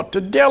 You've got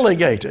to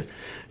delegate it.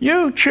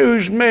 You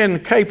choose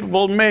men,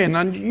 capable men,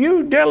 and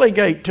you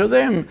delegate to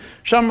them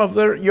some of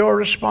your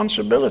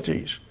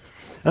responsibilities.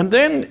 And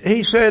then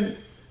he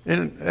said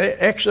in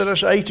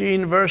Exodus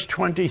 18 verse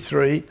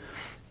 23,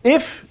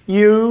 "If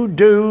you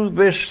do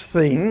this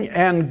thing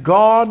and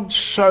God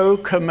so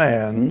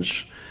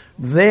commands,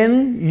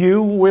 then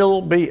you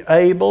will be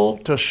able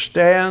to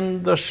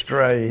stand the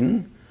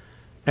strain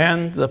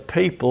and the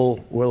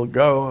people will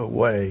go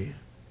away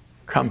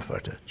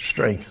comforted,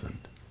 strengthened.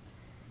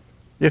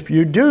 If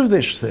you do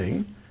this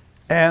thing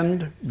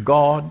and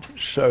God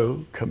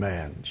so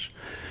commands."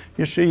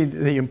 You see,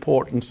 the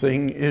important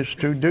thing is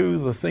to do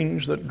the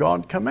things that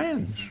God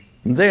commands.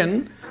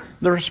 Then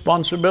the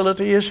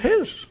responsibility is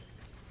his.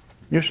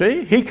 You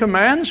see, he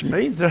commands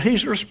me, that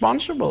he's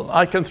responsible.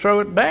 I can throw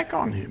it back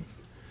on him.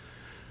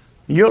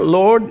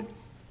 Lord,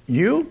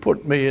 you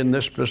put me in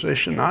this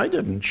position. I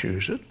didn't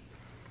choose it.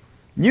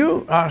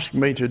 You asked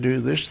me to do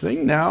this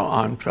thing. Now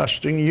I'm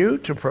trusting you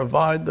to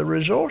provide the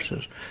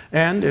resources.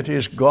 And it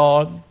is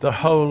God, the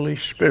Holy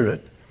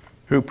Spirit,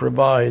 who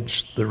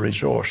provides the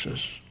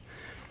resources.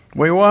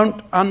 We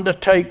won't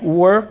undertake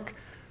work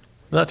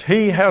that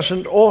he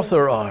hasn't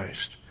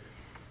authorized.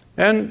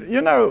 And, you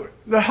know,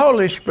 the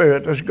Holy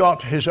Spirit has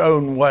got his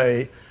own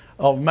way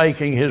of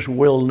making his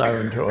will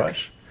known to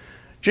us.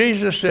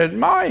 Jesus said,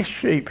 "My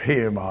sheep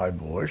hear my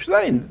voice.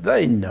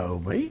 They know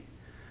me."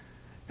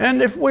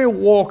 And if we're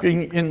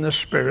walking in the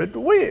Spirit,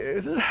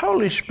 the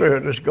Holy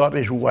Spirit has got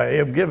his way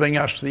of giving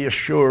us the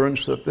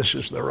assurance that this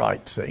is the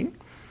right thing.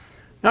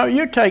 Now,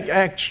 you take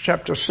Acts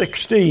chapter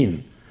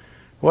 16,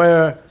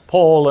 where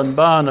Paul and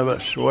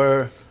Barnabas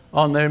were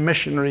on their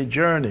missionary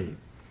journey.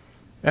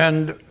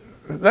 And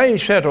they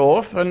set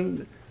off,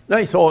 and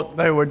they thought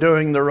they were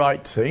doing the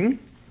right thing.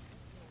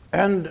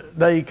 And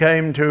they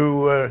came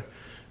to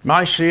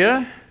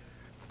Mysia,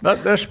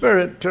 but their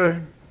Spirit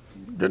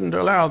didn't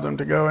allow them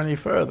to go any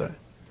further.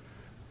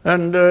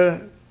 And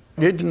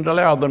he didn't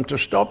allow them to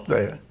stop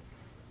there.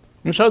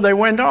 And so they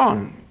went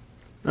on.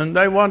 And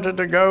they wanted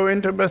to go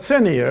into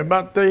Bithynia,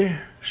 but the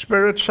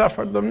Spirit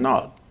suffered them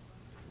not.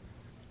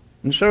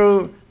 And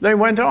so they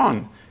went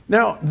on.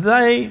 Now,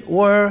 they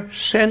were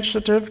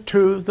sensitive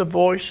to the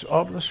voice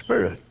of the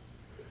Spirit.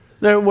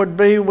 there would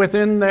be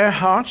within their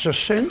hearts a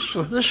sense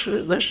that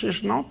this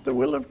is not the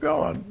will of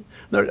God.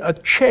 A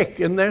check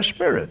in their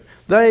spirit.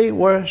 They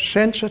were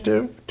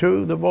sensitive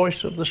to the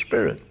voice of the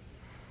Spirit.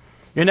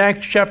 In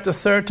Acts chapter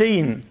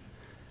 13,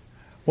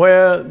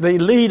 where the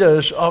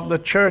leaders of the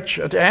church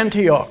at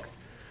Antioch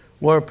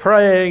were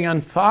praying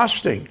and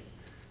fasting,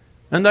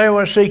 and they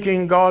were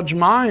seeking God's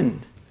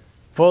mind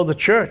for the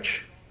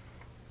church.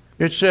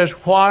 It says,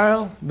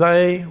 while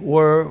they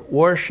were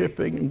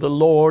worshiping the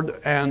Lord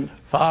and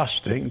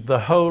fasting, the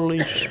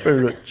Holy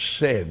Spirit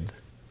said,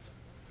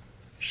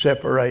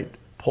 separate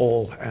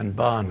Paul and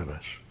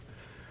Barnabas.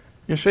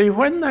 You see,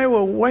 when they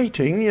were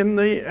waiting in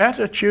the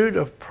attitude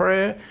of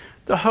prayer,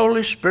 the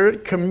Holy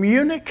Spirit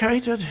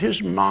communicated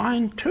his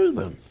mind to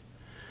them.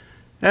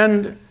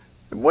 And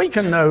we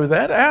can know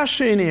that. Our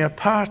senior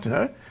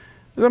partner,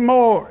 the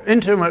more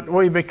intimate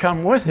we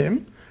become with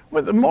him,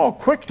 the more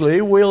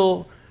quickly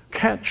we'll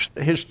catch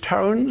his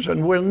tones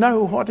and we'll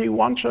know what he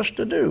wants us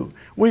to do.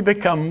 We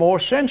become more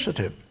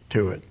sensitive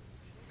to it.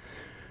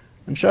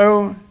 And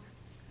so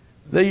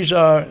these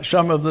are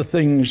some of the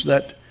things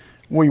that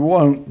we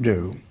won't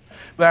do.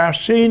 Our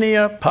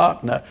senior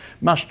partner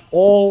must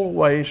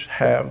always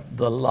have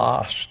the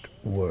last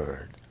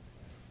word,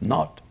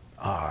 not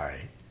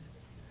I.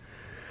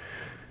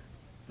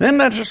 Then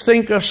let us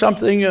think of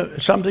something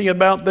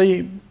about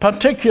the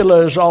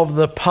particulars of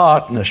the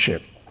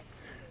partnership.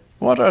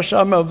 What are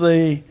some of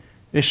the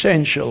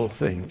essential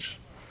things?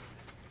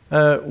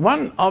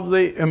 One of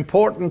the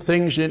important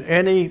things in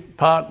any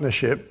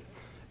partnership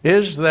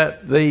is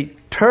that the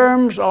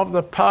terms of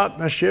the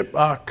partnership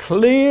are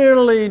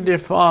clearly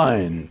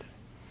defined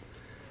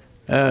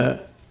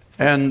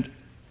and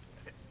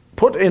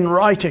put in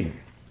writing.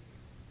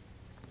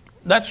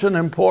 That's an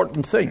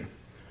important thing.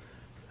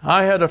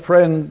 I had a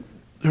friend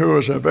who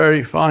was a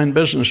very fine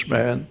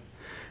businessman,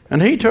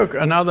 and he took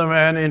another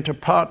man into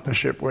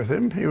partnership with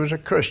him. He was a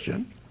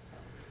Christian.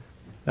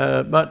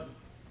 But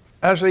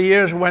as the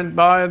years went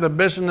by, the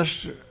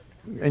business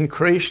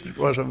increased. It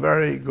was a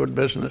very good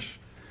business.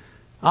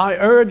 I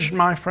urged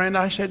my friend,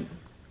 I said,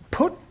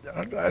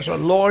 as a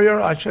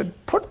lawyer, I said,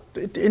 put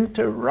it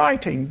into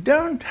writing.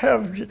 Don't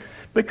have,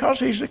 because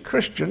he's a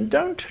Christian,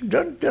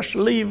 don't just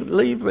leave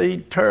the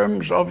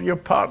terms of your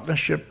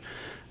partnership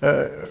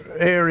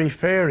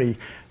airy-fairy.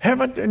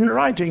 Have it in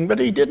writing, but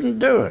he didn't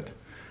do it.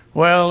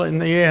 Well, in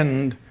the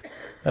end,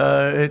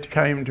 it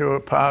came to a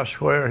pass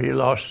where he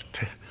lost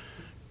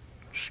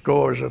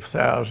scores of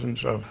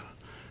thousands of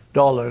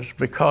dollars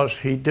because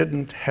he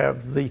didn't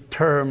have the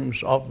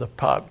terms of the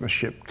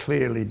partnership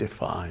clearly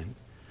defined.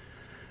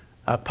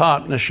 A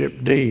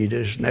partnership deed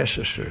is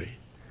necessary.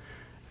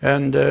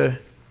 And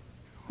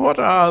what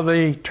are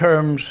the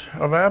terms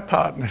of our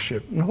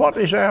partnership? And what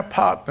is our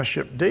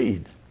partnership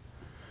deed?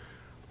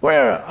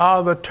 Where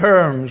are the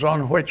terms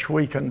on which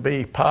we can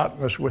be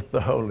partners with the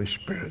Holy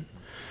Spirit?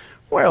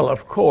 Well,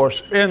 of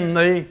course, in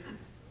the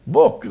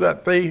book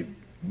that the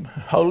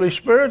Holy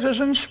Spirit has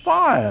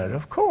inspired.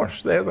 Of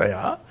course, there they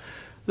are.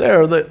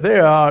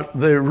 There are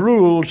the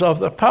rules of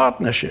the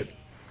partnership.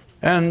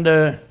 And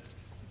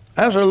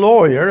as a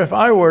lawyer, if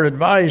I were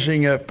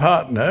advising a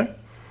partner,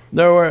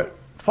 there were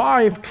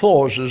 5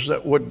 clauses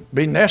that would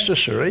be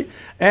necessary,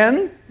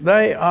 and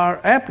they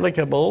are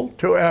applicable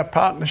to our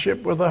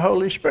partnership with the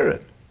Holy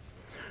Spirit.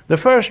 The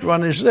first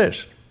one is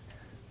this: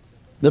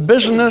 the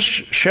business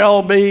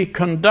shall be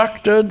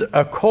conducted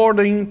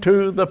according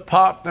to the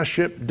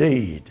partnership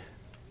deed.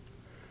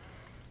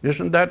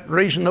 Isn't that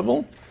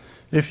reasonable?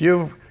 If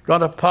you've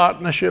got a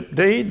partnership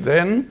deed,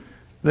 then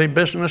the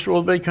business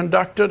will be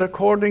conducted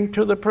according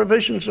to the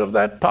provisions of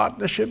that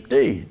partnership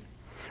deed.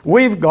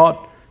 We've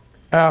got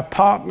our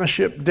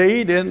partnership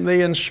deed in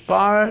the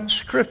inspired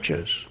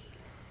Scriptures.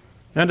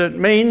 And it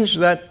means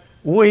that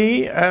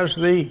we, as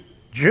the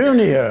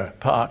junior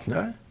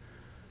partner,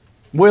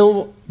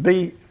 will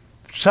be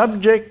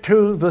subject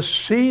to the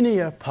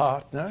senior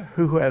partner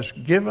who has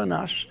given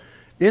us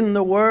in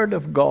the Word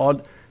of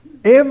God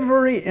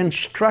every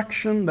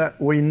instruction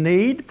that we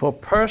need for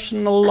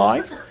personal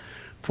life,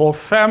 for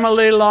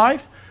family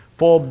life,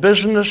 for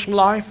business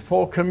life,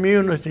 for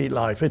community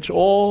life. It's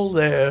all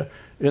there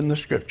in the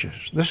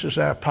Scriptures. This is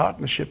our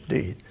partnership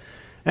deed.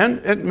 And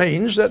it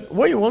means that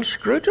we will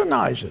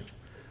scrutinize it.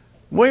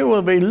 We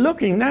will be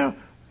looking now,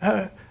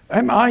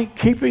 am I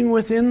keeping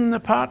within the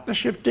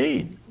partnership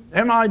deed?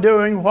 Am I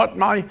doing what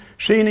my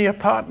senior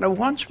partner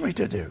wants me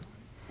to do?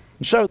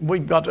 So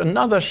we've got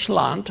another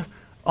slant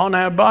on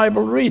our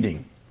Bible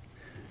reading.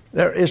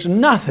 There is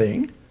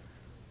nothing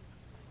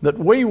that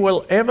we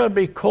will ever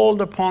be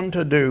called upon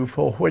to do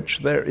for which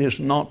there is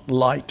not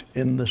light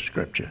in the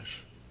Scriptures.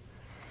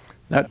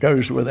 That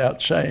goes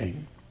without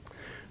saying.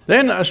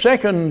 Then a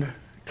second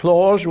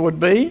clause would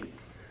be,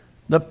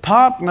 the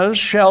partners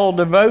shall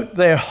devote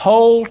their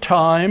whole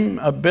time,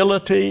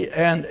 ability,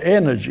 and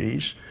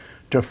energies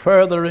to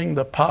furthering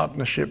the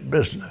partnership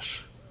business.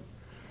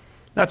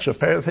 That's a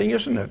fair thing,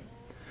 isn't it?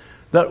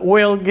 That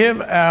we'll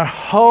give our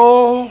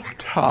whole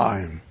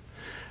time,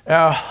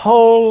 our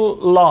whole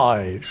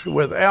lives,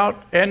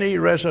 without any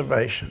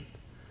reservation.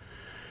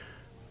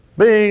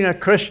 being a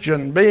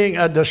Christian, being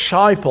a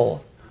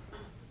disciple,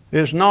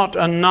 is not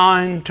a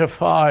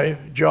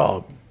 9-to-5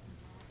 job.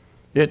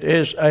 It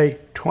is a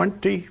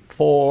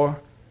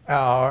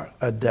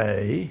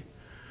 24-hour-a-day,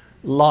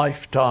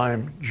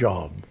 lifetime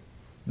job.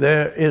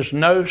 There is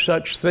no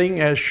such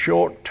thing as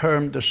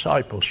short-term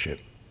discipleship.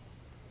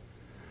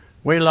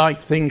 We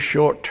like things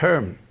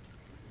short-term.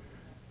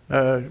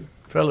 A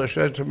fellow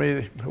said to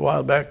me a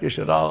while back, he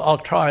said, I'll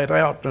try it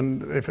out,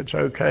 and if it's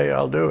okay,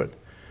 I'll do it.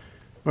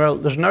 Well,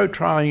 there's no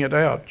trying it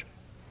out.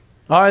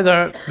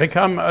 Either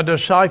become a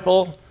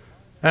disciple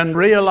and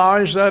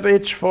realize that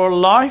it's for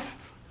life,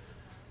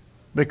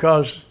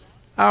 because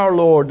our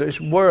Lord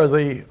is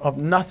worthy of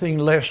nothing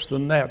less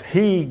than that.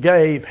 He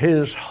gave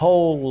His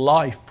whole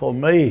life for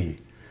me.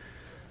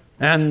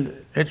 And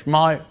it's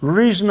my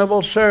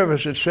reasonable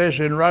service, it says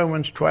in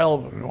Romans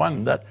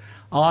 12:1, that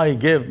I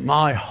give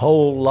my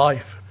whole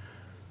life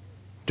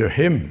to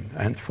Him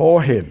and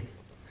for Him.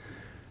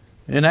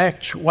 In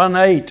Acts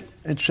 1:8,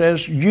 it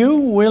says, you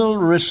will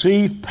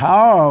receive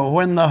power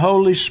when the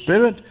Holy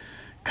Spirit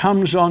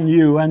comes on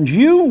you, and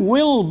you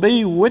will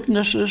be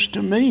witnesses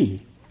to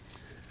me.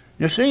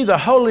 You see, the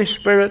Holy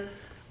Spirit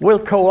will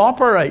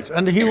cooperate,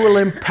 and He will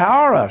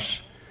empower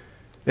us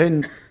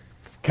in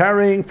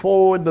carrying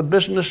forward the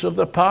business of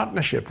the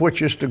partnership,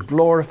 which is to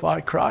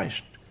glorify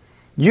Christ.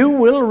 You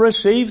will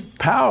receive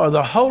power,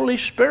 the Holy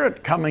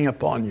Spirit coming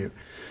upon you,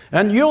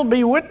 and you'll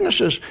be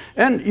witnesses,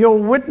 and your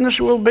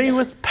witness will be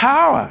with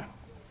power.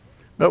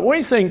 But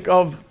we think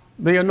of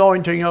the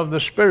anointing of the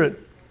Spirit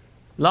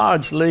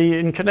largely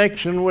in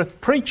connection with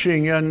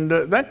preaching and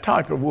that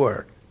type of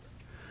work.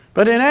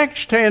 But in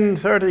Acts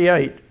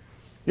 10:38,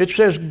 it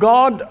says,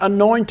 God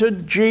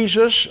anointed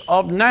Jesus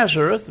of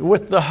Nazareth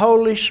with the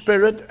Holy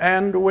Spirit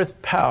and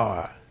with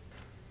power.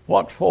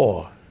 What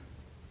for?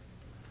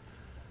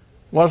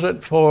 Was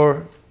it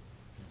for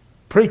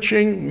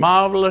preaching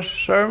marvelous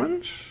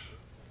sermons?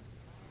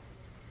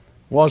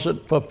 Was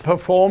it for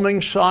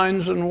performing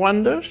signs and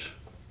wonders?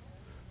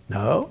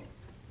 No.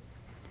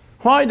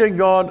 Why did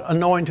God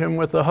anoint him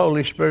with the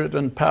Holy Spirit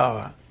and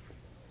power?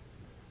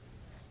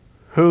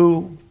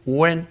 Who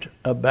went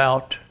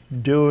about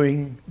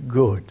doing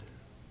good.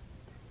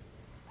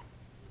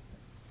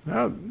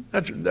 Now,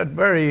 that's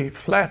very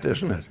flat,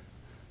 isn't it?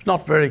 It's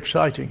not very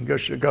exciting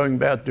because you're going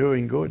about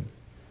doing good.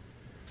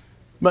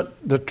 But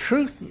the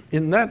truth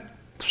in that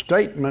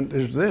statement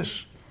is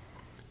this,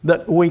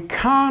 that we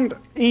can't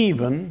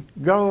even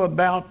go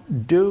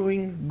about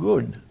doing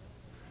good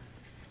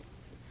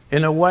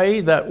in a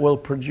way that will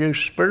produce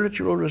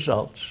spiritual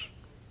results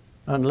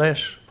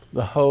unless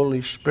the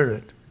Holy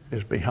Spirit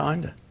is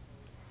behind it.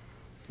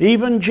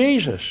 Even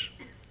Jesus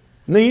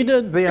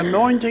needed the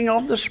anointing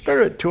of the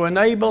Spirit to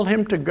enable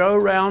him to go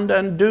around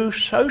and do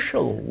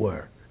social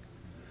work.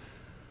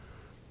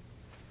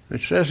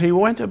 It says he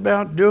went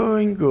about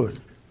doing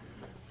good,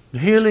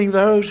 healing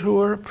those who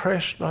were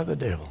oppressed by the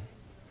devil.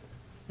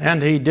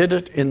 And he did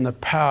it in the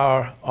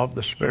power of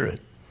the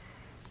Spirit.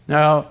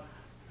 Now,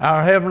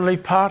 our heavenly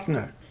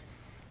partner,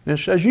 it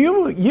says, you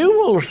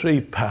will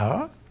receive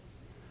power,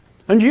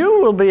 and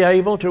you will be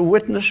able to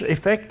witness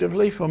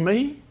effectively for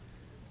me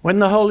when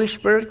the Holy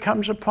Spirit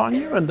comes upon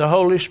you. And the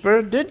Holy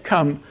Spirit did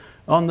come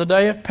on the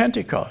day of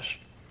Pentecost.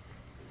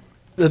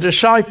 The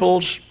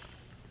disciples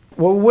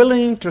were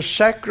willing to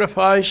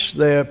sacrifice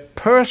their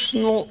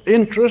personal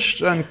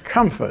interests and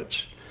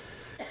comforts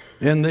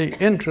in the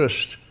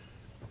interest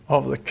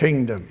of the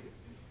kingdom,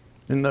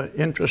 in the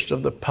interest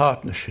of the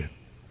partnership.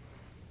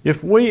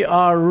 If we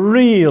are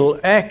real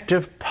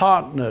active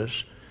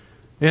partners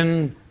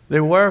in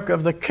the work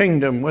of the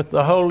kingdom with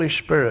the Holy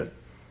Spirit,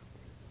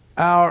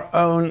 our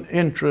own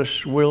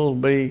interests will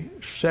be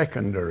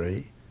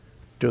secondary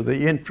to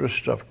the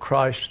interest of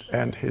Christ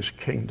and his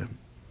kingdom.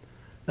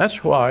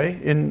 That's why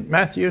in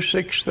Matthew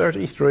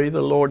 6:33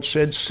 the Lord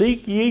said,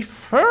 seek ye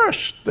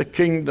first the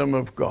kingdom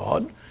of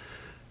God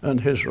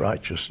and his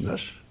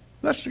righteousness.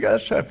 That's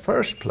that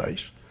first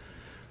place.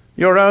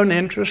 Your own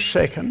interest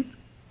second.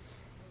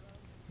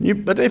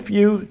 But if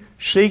you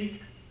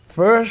seek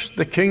first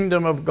the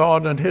kingdom of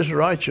God and his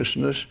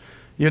righteousness,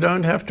 you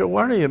don't have to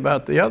worry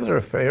about the other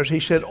affairs. He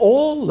said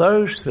all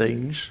those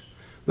things,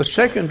 the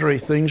secondary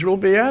things, will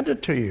be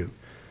added to you.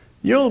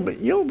 You'll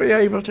be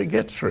able to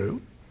get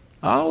through.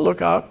 I'll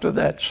look after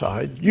that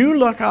side. You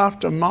look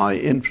after my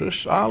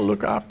interests. I'll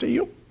look after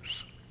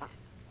yours.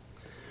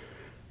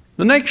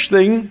 The next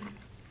thing,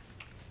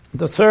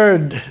 the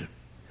third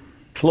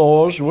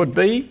clause would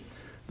be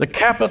the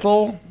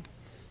capital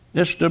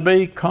is to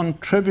be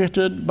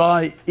contributed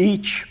by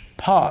each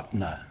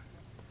partner.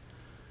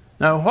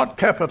 Now, what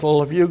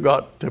capital have you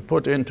got to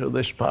put into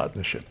this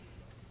partnership?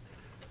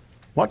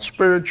 What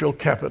spiritual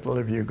capital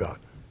have you got?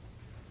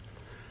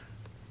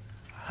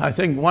 I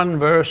think one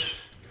verse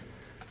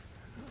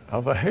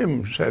of a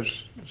hymn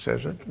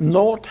says it.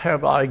 Naught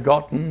have I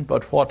gotten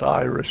but what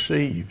I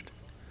received.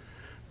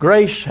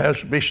 Grace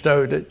has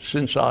bestowed it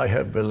since I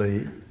have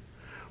believed.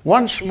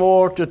 Once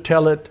more to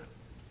tell it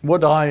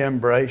would I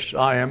embrace,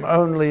 I am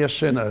only a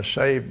sinner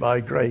saved by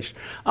grace.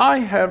 I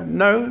have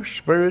no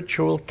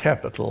spiritual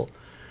capital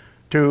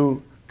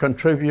to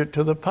contribute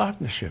to the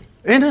partnership.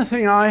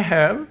 Anything I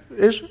have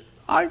is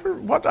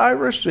what I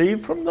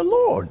received from the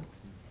Lord.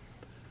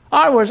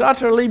 I was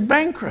utterly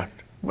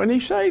bankrupt when He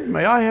saved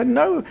me.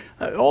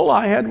 All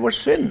I had was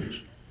sins.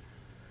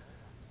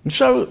 And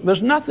so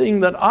there's nothing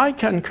that I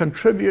can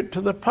contribute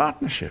to the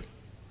partnership.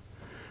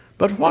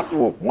 But what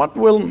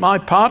will my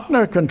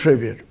partner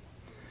contribute?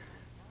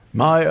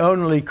 My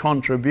only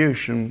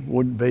contribution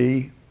would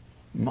be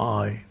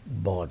my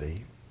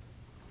body.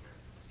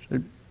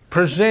 So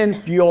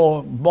present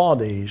your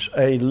bodies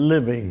a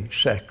living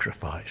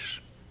sacrifice,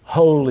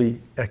 wholly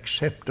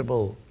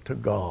acceptable to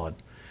God,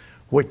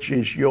 which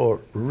is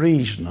your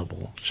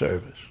reasonable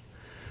service.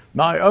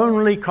 My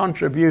only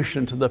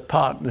contribution to the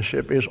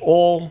partnership is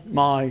all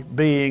my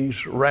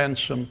being's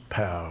ransom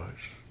powers.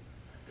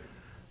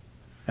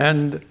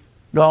 And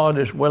God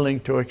is willing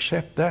to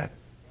accept that.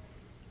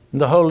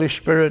 The Holy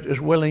Spirit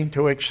is willing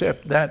to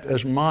accept that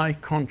as my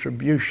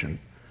contribution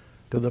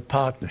to the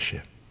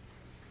partnership.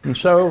 And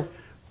so,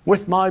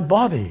 with my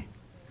body,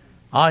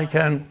 I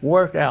can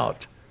work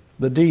out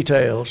the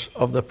details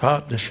of the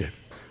partnership.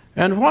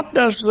 And what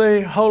does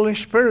the Holy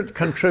Spirit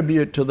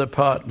contribute to the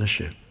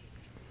partnership?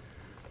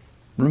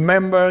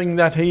 Remembering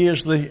that He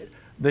is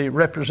the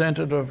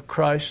representative of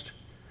Christ,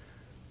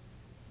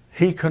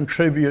 He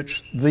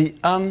contributes the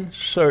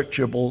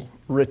unsearchable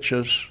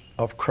riches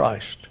of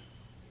Christ.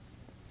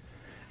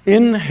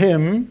 In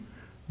Him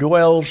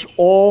dwells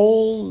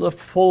all the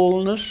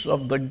fullness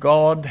of the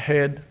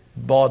Godhead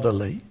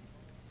bodily.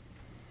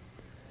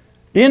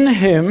 In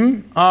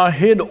Him are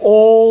hid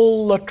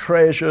all the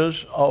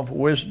treasures of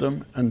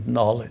wisdom and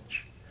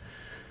knowledge.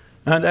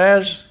 And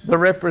as the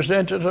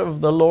representative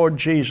of the Lord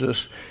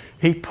Jesus,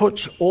 He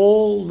puts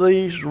all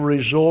these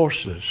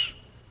resources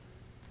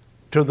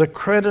to the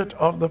credit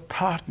of the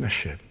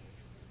partnership,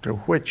 to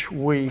which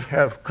we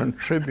have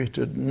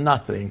contributed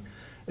nothing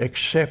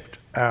except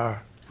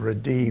our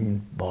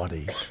redeemed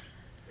bodies.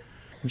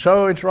 And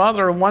so it's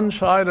rather a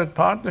one-sided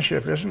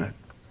partnership, isn't it?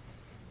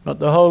 But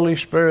the Holy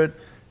Spirit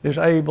is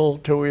able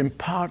to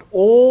impart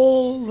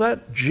all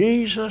that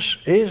Jesus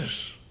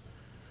is.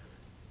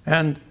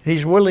 And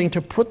He's willing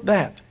to put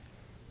that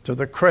to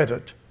the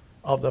credit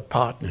of the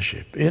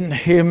partnership. In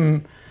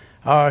Him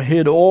are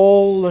hid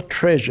all the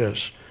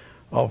treasures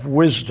of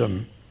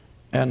wisdom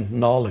and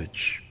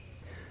knowledge.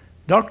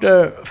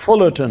 Dr.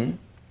 Fullerton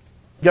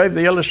gave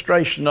the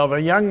illustration of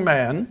a young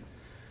man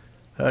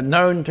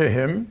known to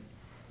him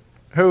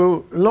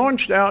who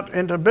launched out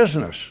into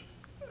business.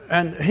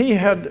 And he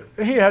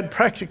had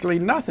practically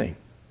nothing.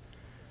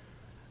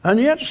 And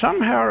yet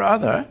somehow or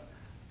other,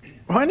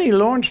 when he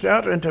launched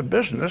out into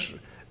business,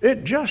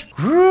 it just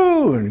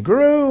grew and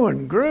grew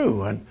and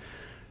grew. And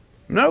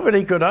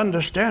nobody could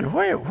understand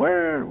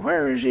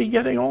where is he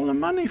getting all the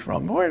money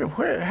from?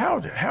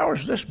 How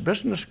is this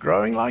business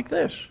growing like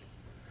this?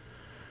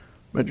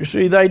 But you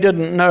see, they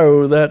didn't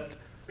know that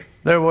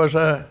there was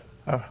a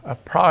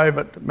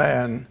private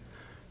man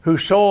who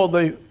saw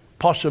the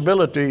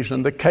possibilities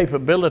and the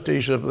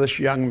capabilities of this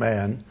young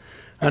man,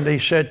 and he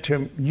said to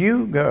him,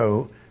 "You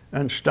go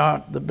and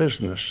start the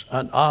business,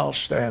 and I'll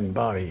stand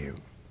by you."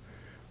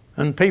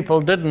 And people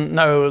didn't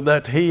know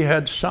that he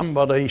had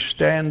somebody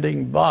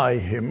standing by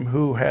him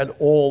who had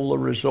all the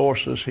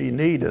resources he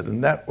needed,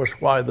 and that was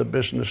why the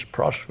business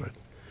prospered.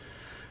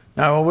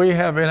 Now, we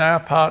have in our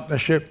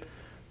partnership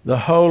the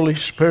Holy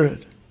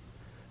Spirit,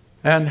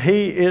 and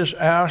He is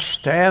our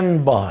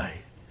standby.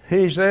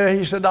 He's there.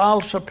 He said,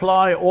 "I'll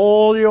supply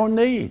all your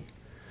need.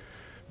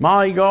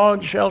 My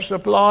God shall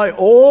supply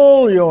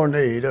all your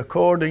need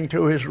according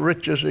to His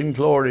riches in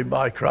glory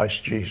by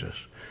Christ Jesus."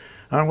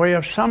 And we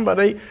have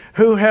somebody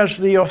who has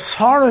the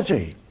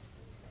authority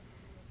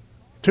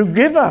to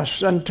give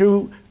us and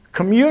to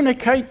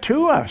communicate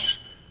to us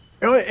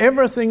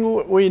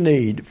everything we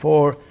need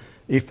for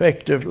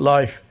effective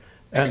life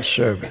and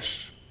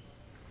service.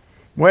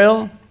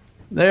 Well,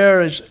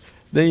 there is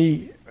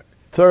the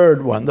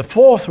third one. The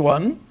fourth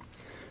one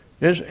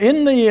is,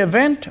 in the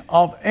event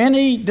of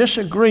any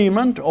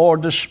disagreement or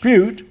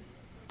dispute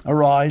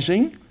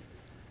arising,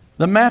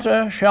 the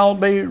matter shall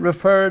be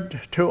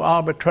referred to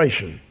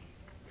arbitration.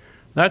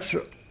 That's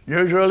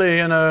usually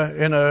in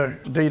a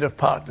deed of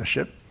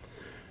partnership.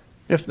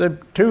 If the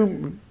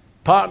two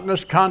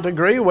partners can't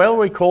agree, well,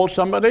 we call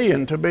somebody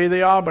in to be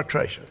the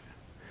arbitrator.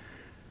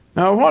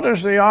 Now, what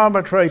is the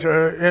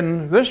arbitrator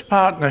in this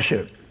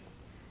partnership?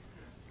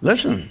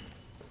 Listen.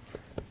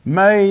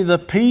 May the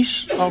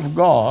peace of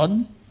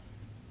God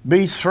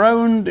be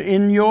throned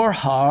in your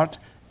heart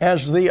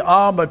as the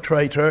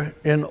arbitrator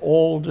in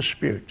all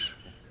disputes.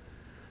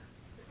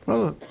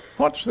 Well,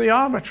 what's the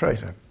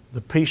arbitrator?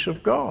 The peace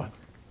of God.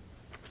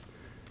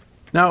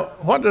 Now,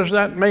 what does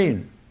that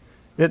mean?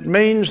 It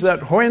means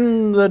that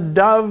when the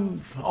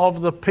dove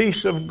of the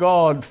peace of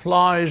God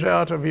flies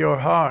out of your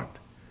heart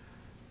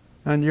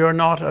and you're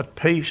not at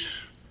peace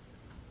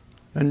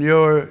and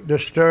you're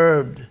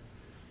disturbed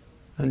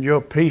and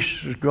your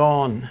peace is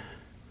gone,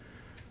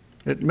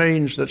 it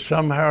means that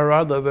somehow or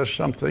other there's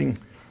something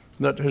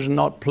that is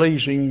not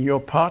pleasing your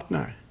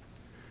partner.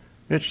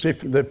 It's if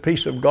the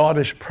peace of God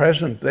is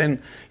present,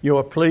 then you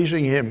are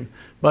pleasing Him.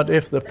 But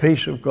if the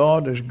peace of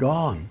God is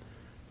gone,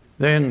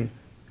 then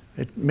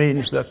it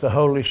means that the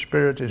Holy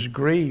Spirit is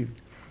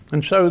grieved.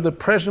 And so the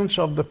presence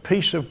of the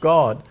peace of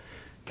God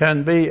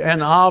can be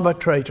an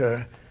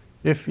arbitrator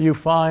if you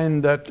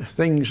find that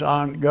things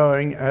aren't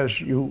going as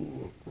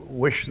you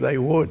wish they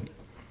would.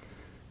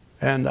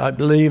 And I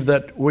believe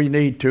that we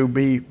need to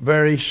be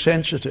very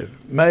sensitive.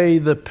 May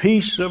the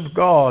peace of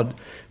God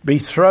be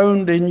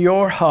throned in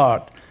your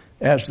heart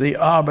as the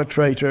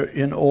arbitrator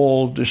in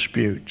all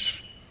disputes.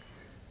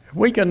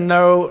 We can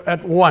know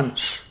at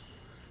once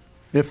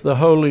if the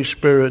Holy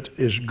Spirit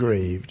is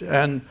grieved.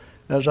 And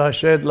as I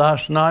said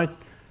last night,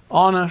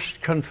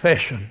 honest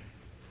confession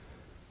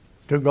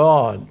to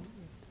God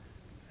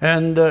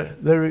and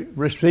the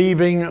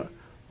receiving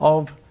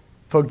of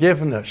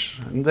forgiveness,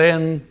 and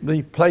then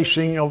the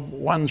placing of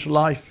one's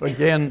life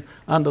again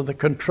under the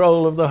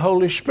control of the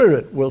Holy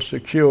Spirit will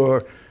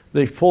secure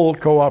the full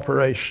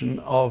cooperation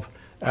of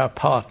our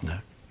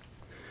partner.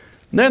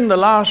 And then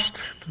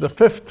the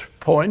fifth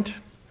point,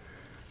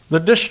 the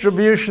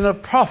distribution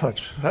of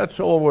profits. That's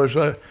always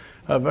a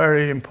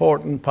very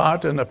important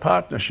part in a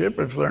partnership.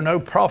 If there are no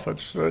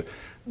profits,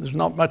 there's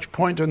not much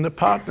point in the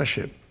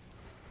partnership.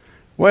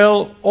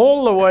 Well,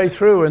 all the way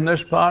through in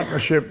this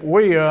partnership,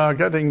 we are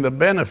getting the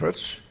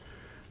benefits,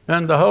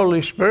 and the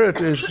Holy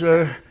Spirit is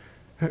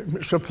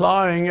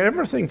supplying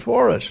everything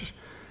for us.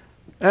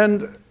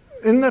 And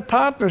in the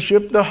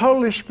partnership, the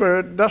Holy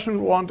Spirit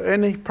doesn't want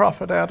any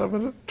profit out of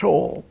it at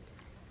all.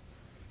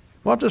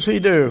 What does He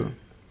do?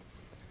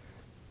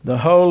 The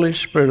Holy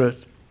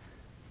Spirit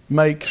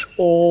makes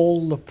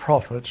all the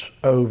profits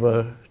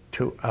over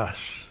to us.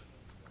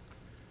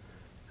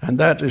 And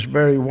that is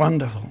very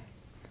wonderful.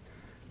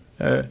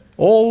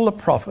 All the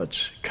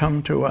profits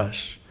come to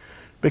us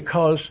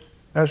because,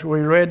 as we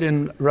read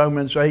in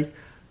Romans 8,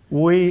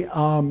 we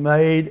are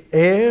made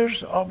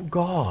heirs of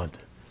God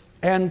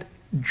and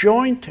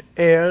joint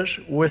heirs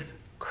with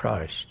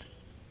Christ.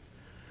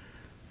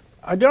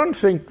 I don't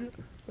think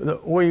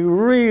that we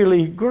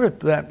really grip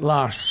that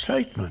last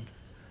statement.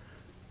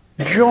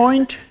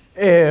 Joint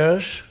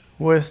heirs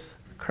with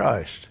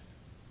Christ.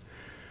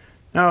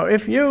 Now,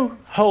 if you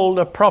hold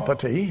a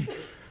property,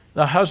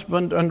 the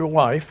husband and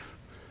wife,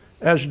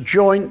 as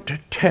joint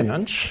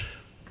tenants,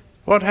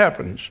 what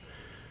happens?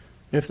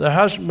 If the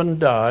husband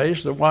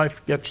dies, the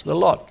wife gets the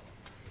lot.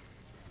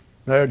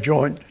 They're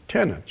joint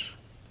tenants.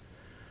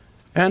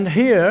 And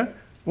here,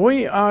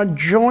 we are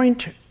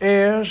joint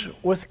heirs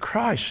with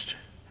Christ.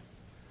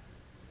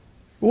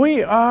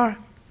 We are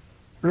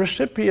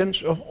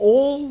recipients of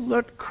all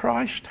that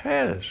Christ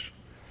has.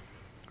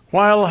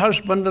 While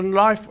husband and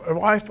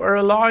wife are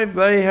alive,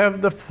 they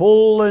have the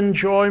full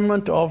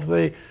enjoyment of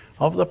the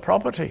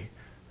property.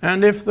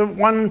 And if the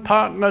one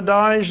partner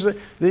dies,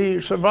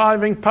 the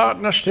surviving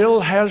partner still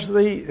has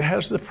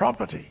the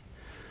property.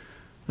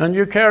 And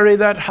you carry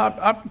that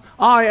up.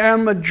 I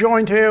am a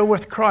joint heir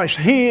with Christ.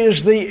 He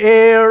is the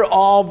heir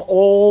of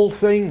all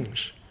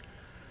things.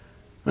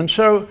 And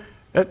so,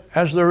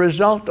 as the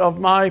result of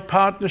my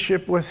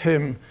partnership with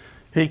Him,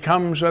 He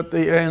comes at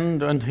the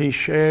end and He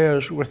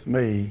shares with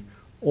me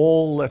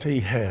all that He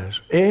has.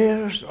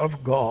 Heirs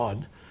of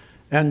God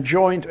and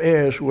joint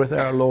heirs with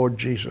our Lord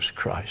Jesus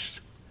Christ.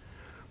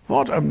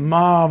 What a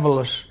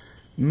marvelous,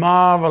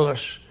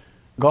 marvelous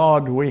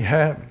God we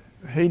have.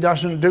 He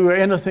doesn't do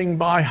anything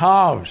by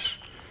halves.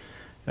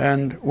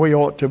 And we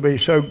ought to be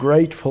so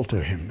grateful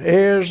to Him.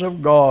 Heirs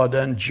of God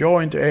and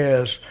joint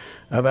heirs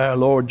of our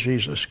Lord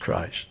Jesus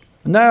Christ.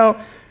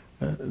 Now,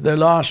 the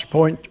last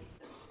point,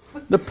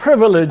 the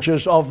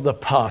privileges of the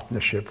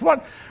partnership.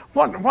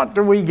 What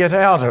do we get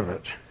out of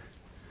it?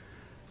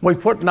 We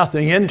put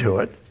nothing into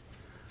it.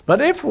 But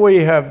if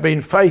we have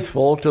been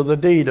faithful to the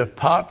deed of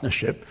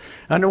partnership,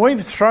 and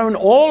we've thrown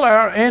all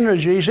our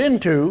energies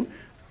into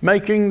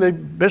making the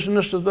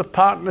business of the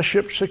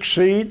partnership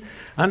succeed,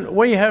 and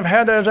we have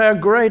had as our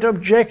great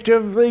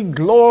objective the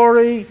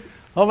glory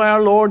of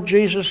our Lord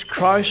Jesus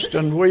Christ,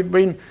 and we've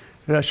been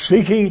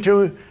seeking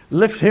to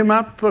lift Him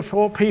up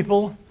before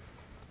people,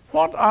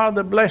 what are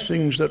the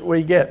blessings that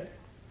we get?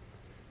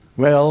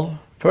 Well,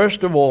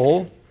 first of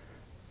all,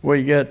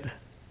 we get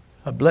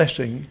a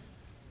blessing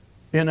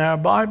in our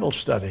Bible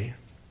study,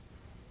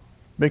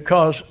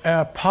 because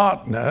our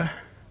partner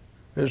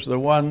is the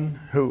one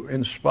who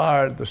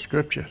inspired the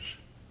Scriptures.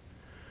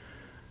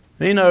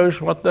 He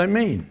knows what they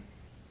mean.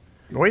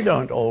 We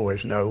don't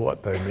always know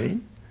what they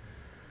mean,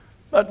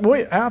 but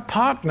our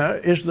partner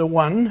is the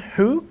one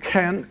who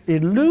can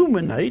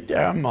illuminate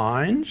our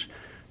minds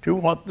to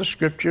what the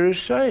Scripture is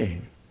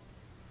saying.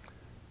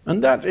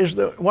 And that is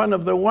one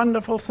of the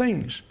wonderful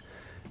things.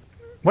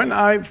 When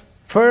I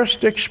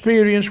first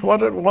experienced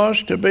what it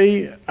was to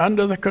be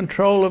under the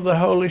control of the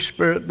Holy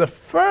Spirit, the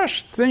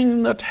first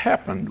thing that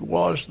happened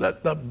was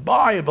that the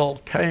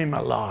Bible came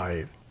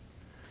alive.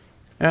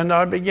 And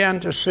I began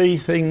to see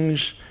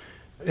things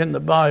in the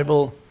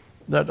Bible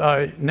that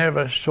I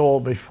never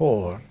saw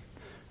before,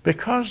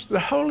 because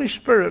the Holy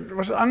Spirit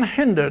was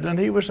unhindered and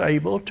He was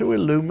able to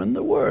illumine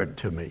the Word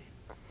to me.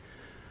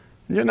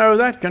 You know,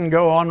 that can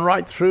go on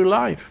right through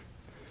life.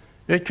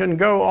 It can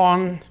go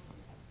on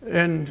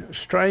in a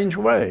strange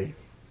way.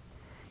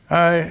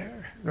 There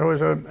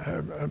was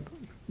a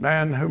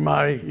man whom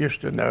I used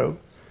to know.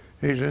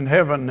 He's in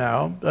heaven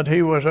now, but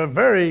he was a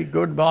very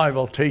good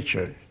Bible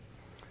teacher.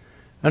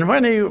 And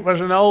when he was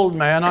an old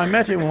man, I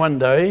met him one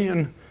day,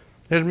 and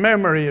his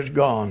memory is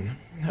gone.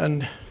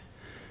 And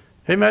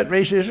he met me,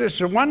 he says,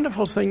 "It's a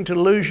wonderful thing to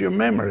lose your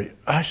memory."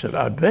 I said,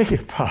 "I beg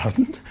your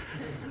pardon?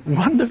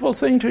 Wonderful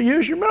thing to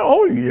use your memory?"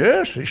 "Oh,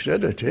 yes," he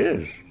said, "it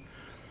is."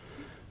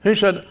 He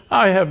said,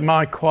 "I have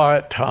my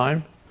quiet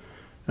time,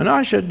 and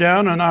I sit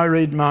down and I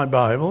read my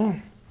Bible,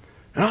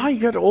 and I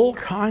get all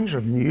kinds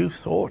of new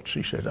thoughts."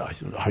 He said,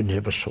 I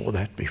never saw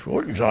that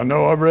before. He said, "I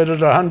know I've read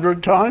it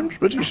 100 times,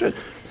 but," he said,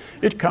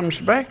 "it comes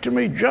back to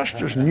me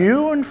just as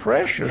new and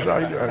fresh as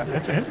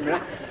I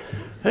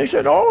He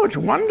said, "Oh, it's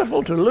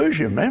wonderful to lose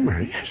your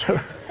memory." So,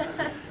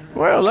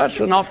 well,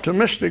 that's an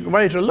optimistic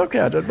way to look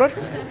at it. But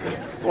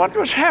what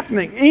was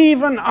happening?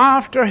 Even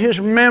after his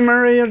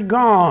memory had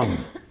gone,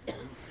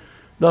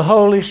 the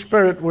Holy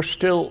Spirit was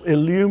still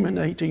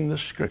illuminating the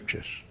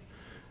Scriptures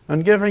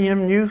and giving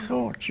him new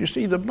thoughts. You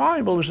see, the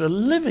Bible is a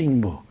living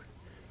book,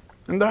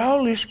 and the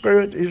Holy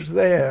Spirit is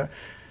there.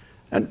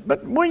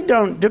 But we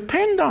don't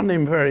depend on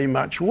him very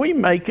much. We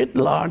make it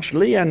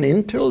largely an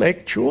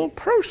intellectual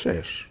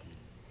process.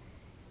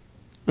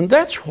 And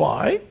that's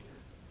why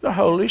the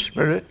Holy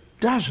Spirit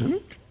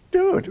doesn't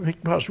do it,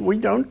 because we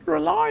don't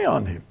rely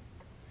on him.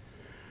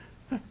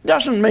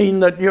 Doesn't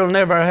mean that you'll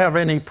never have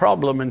any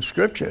problem in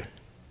Scripture.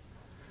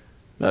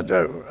 But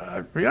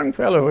a young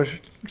fellow was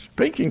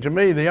speaking to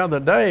me the other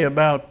day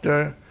about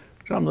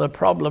some of the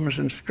problems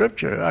in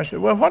Scripture. I said,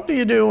 "Well, what do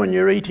you do when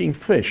you're eating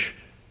fish?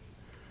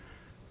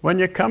 When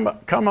you come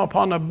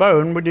upon a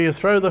bone, do you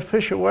throw the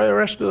fish away, the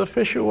rest of the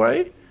fish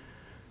away?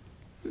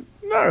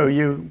 No,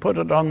 you put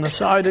it on the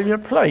side of your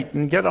plate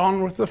and get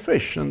on with the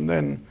fish, and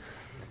then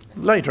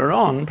later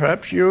on,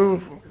 perhaps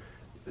you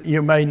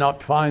may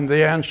not find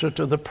the answer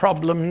to the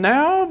problem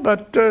now,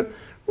 but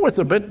with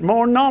a bit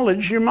more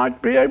knowledge, you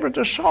might be able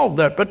to solve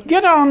that. But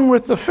get on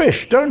with the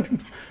fish.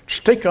 Don't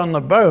stick on the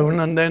bone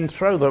and then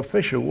throw the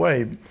fish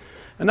away."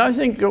 And I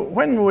think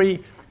when we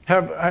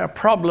have our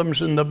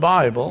problems in the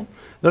Bible,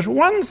 there's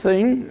one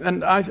thing,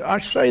 and I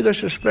say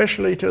this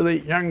especially to the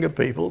younger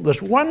people,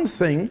 there's one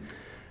thing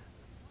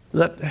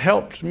that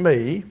helps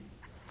me,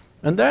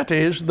 and that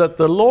is that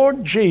the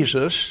Lord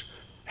Jesus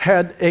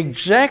had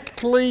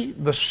exactly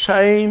the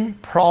same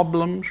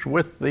problems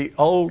with the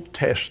Old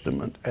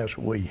Testament as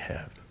we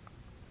have.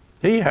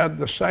 He had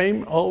the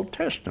same Old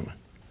Testament.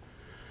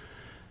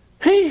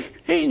 He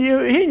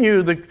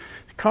knew the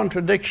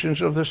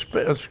contradictions of the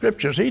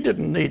Scriptures. He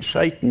didn't need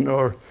Satan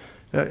or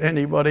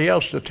anybody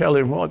else to tell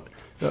him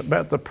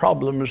about the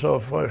problems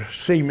of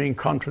seeming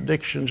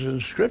contradictions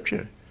in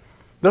Scripture.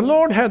 The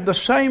Lord had the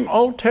same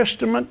Old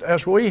Testament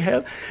as we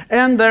have,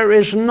 and there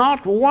is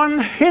not one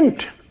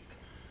hint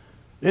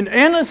in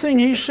anything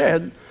he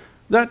said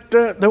that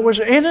there was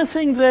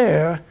anything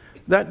there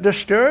that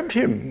disturbed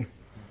him.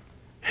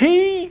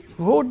 He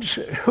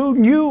who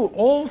knew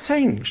all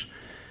things,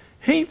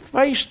 he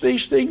faced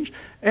these things,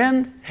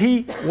 and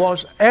he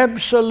was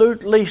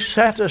absolutely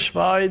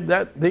satisfied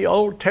that the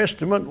Old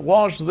Testament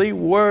was the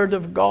Word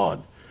of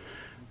God.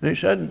 He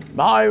said,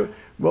 "My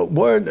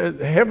word,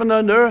 heaven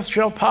and earth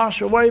shall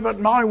pass away, but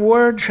my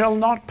word shall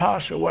not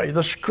pass away."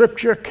 The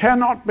Scripture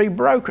cannot be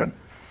broken.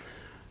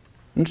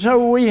 And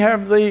so we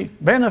have the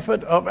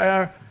benefit of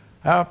our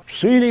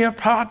senior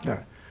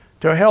partner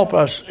to help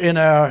us in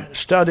our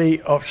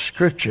study of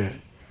Scripture.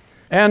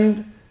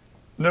 And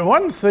the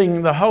one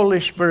thing the Holy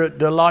Spirit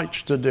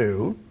delights to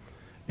do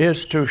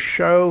is to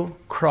show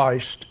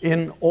Christ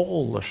in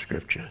all the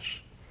Scriptures,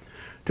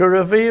 to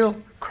reveal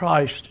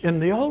Christ in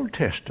the Old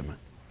Testament,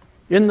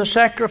 in the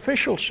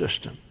sacrificial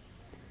system.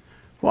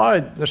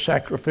 Why, the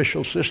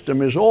sacrificial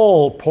system is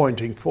all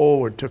pointing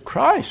forward to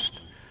Christ.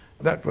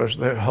 That was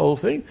the whole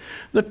thing.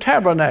 The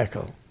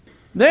tabernacle.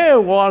 There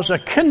was a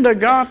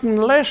kindergarten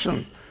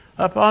lesson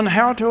upon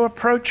how to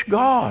approach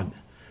God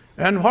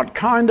and what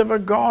kind of a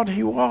God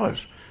he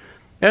was.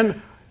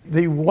 And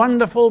the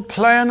wonderful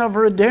plan of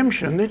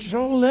redemption, it's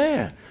all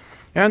there.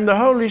 And the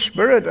Holy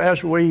Spirit,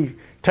 as we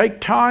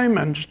take time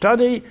and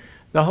study,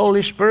 the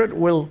Holy Spirit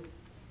will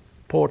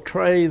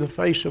portray the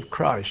face of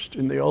Christ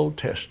in the Old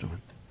Testament.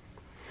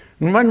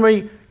 And when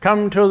we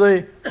come to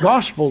the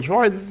Gospels,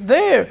 right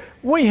there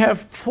we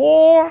have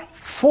 4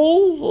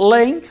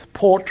 full-length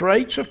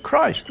portraits of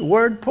Christ,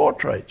 word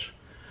portraits.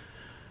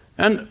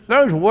 And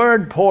those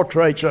word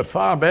portraits are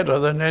far better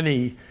than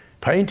any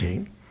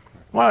painting.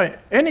 Why,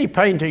 any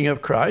painting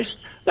of Christ,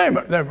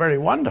 they're very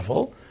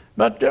wonderful,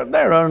 but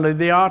they're only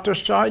the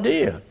artist's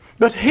idea.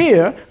 But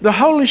here, the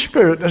Holy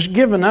Spirit has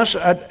given us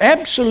an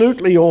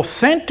absolutely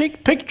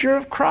authentic picture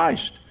of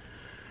Christ.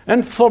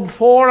 And from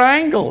 4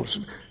 angles.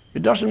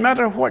 It doesn't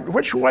matter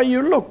which way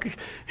you look.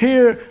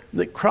 Here,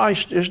 the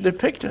Christ is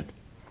depicted.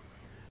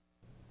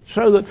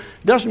 So that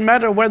it doesn't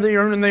matter whether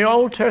you're in the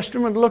Old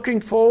Testament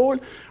looking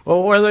forward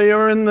or whether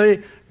you're in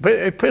the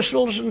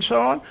epistles and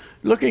so on,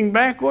 looking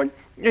backward,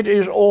 it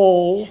is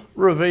all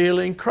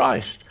revealing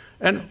Christ.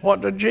 And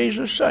what did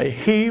Jesus say?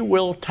 He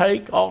will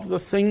take of the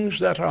things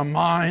that are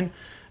mine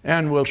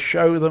and will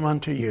show them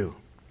unto you.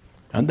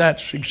 And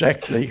that's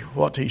exactly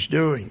what he's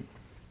doing.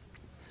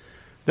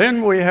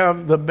 Then we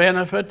have the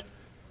benefit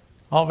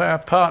of our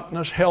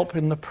partner's help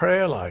in the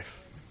prayer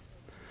life.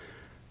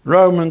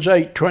 Romans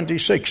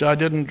 8:26, I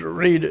didn't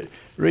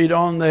read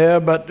on there,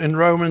 but in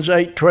Romans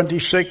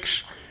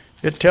 8:26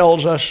 it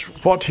tells us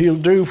what he'll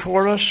do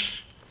for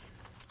us.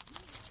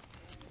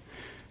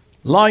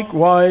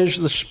 Likewise,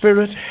 the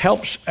Spirit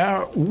helps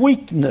our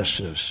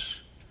weaknesses.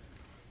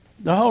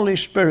 The Holy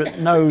Spirit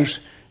knows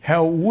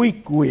how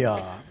weak we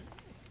are.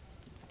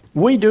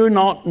 We do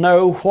not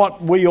know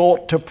what we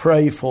ought to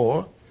pray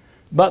for,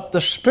 but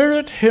the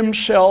Spirit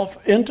himself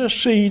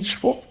intercedes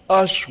for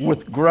us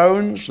with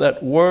groans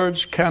that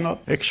words cannot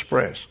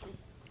express.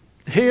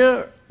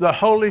 Here, the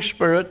Holy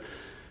Spirit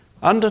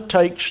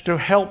undertakes to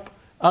help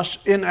us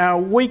in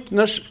our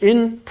weakness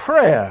in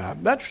prayer.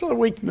 That's the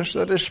weakness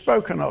that is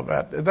spoken of.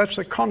 That's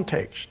the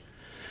context.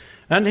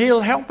 And he'll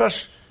help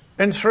us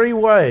in three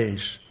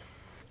ways.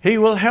 He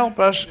will help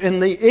us in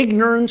the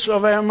ignorance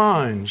of our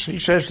minds. He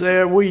says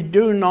there, we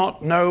do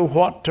not know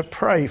what to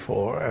pray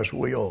for as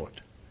we ought.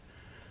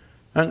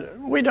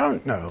 And we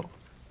don't know.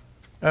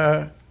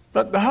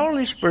 But the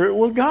Holy Spirit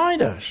will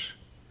guide us.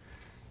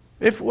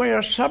 If we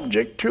are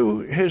subject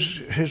to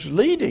his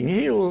leading,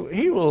 he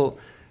will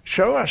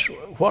show us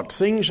what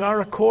things are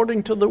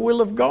according to the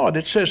will of God.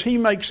 It says he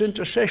makes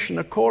intercession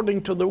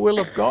according to the will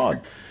of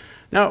God.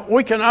 Now,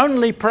 we can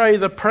only pray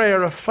the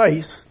prayer of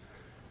faith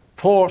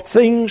for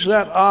things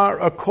that are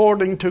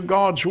according to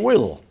God's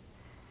will.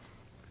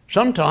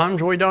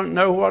 Sometimes we don't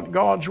know what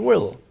God's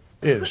will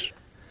is.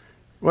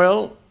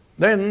 Well,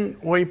 then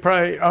we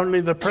pray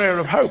only the prayer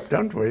of hope,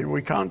 don't we?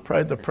 We can't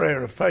pray the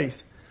prayer of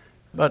faith.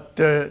 But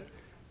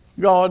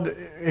God,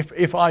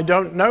 if I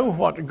don't know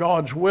what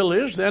God's will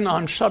is, then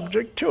I'm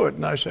subject to it.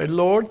 And I say,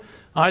 Lord,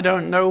 I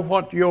don't know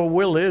what your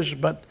will is,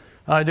 but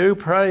I do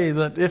pray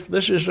that if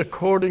this is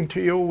according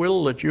to your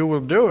will, that you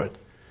will do it.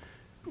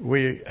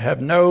 We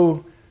have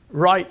no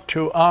right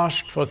to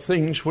ask for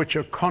things which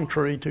are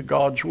contrary to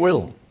God's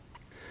will.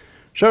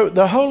 So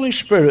the Holy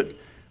Spirit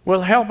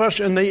will help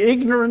us in the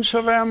ignorance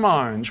of our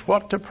minds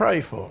what to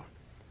pray for.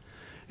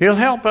 He'll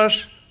help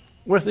us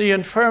with the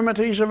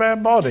infirmities of our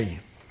body.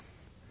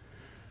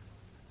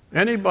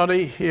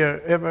 Anybody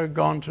here ever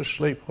gone to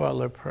sleep while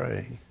they're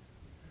praying?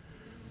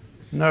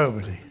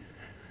 Nobody.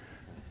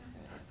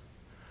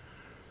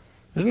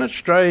 Isn't it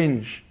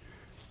strange?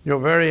 You're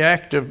very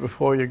active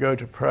before you go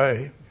to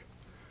pray,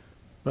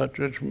 but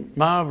it's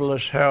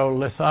marvelous how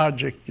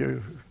lethargic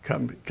you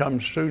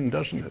come soon,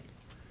 doesn't it?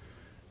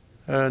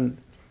 And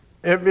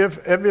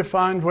ever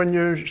find when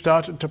you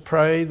started to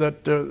pray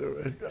that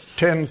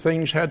 10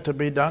 things had to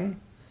be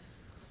done?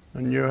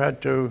 And you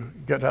had to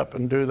get up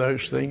and do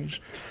those things.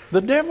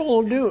 The devil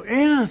will do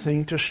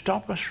anything to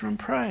stop us from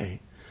praying.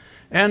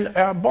 And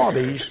our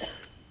bodies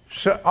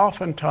so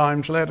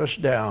oftentimes let us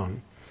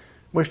down.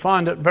 We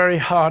find it very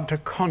hard to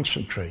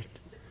concentrate.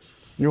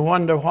 You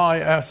wonder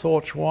why our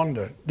thoughts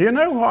wander. Do you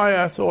know why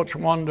our thoughts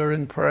wander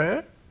in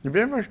prayer? Have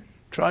you ever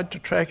tried to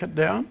track it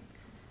down?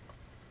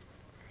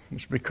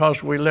 It's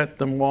because we let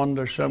them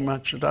wander so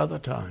much at other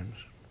times.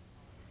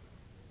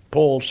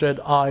 Paul said,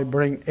 I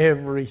bring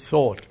every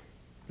thought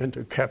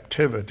into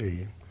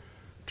captivity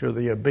to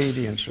the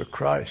obedience of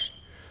Christ.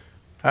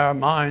 Our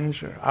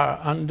minds are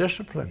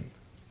undisciplined.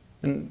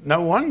 And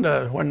no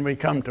wonder when we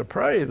come to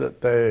pray that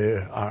they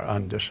are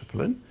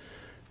undisciplined.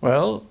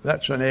 Well,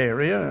 that's an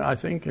area, I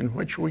think, to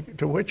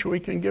which we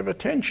can give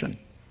attention.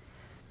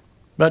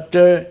 But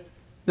the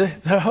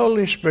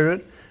Holy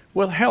Spirit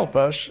will help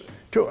us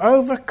to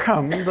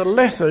overcome the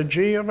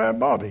lethargy of our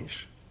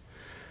bodies.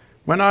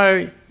 When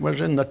I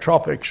was in the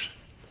tropics,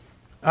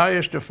 I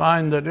used to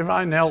find that if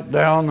I knelt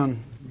down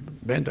and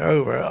bent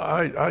over,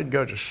 I'd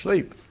go to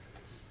sleep.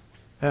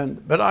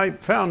 But I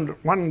found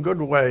one good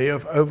way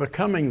of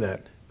overcoming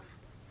that.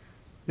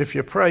 If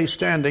you pray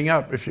standing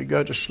up, if you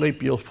go to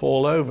sleep, you'll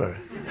fall over.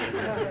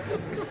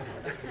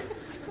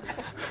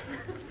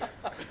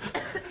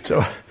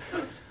 So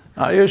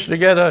I used to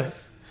get a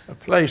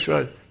place,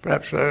 where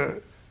perhaps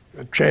a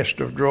chest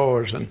of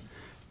drawers, and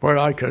where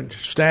I could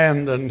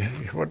stand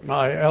and put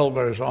my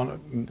elbows on it.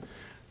 And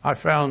I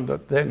found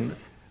that then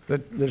the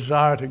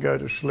desire to go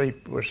to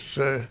sleep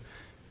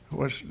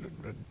was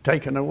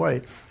taken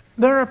away.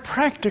 There are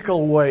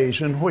practical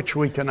ways in which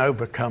we can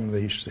overcome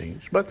these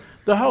things, but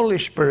the Holy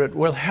Spirit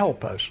will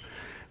help us.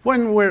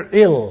 When we're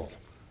ill,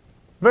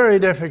 very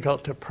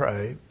difficult to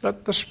pray,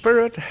 but the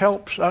Spirit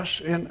helps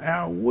us in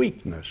our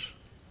weakness.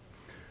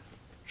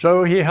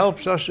 So he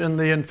helps us in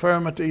the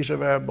infirmities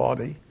of our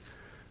body,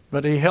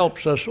 but he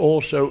helps us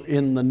also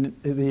in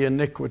the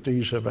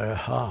iniquities of our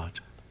heart.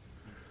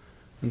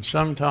 And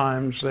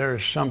sometimes there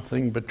is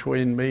something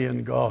between me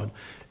and God.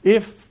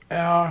 If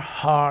our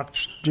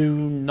hearts do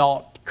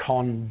not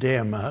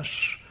condemn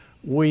us,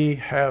 we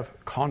have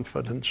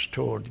confidence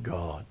toward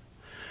God.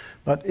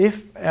 But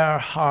if our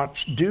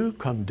hearts do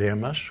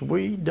condemn us,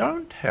 we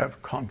don't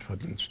have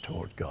confidence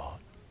toward God.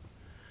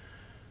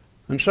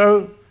 And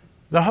so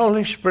the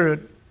Holy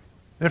Spirit,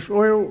 if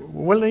we're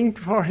willing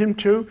for Him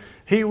to,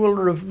 He will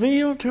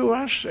reveal to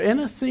us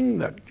anything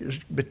that is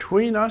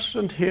between us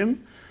and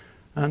Him,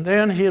 and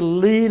then He'll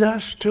lead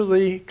us to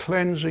the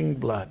cleansing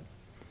blood.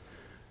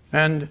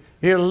 And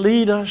He'll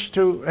lead us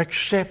to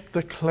accept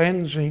the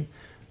cleansing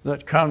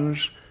that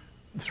comes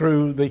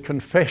through the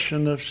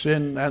confession of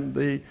sin and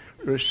the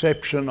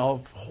reception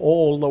of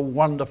all the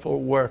wonderful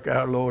work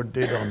our Lord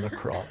did on the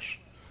cross.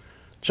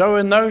 So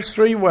in those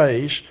three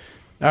ways,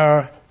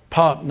 our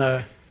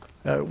partner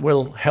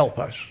will help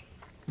us.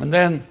 And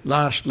then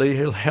lastly,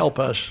 He'll help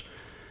us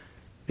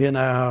in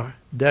our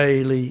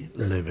daily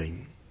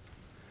living.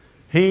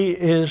 He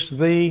is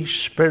the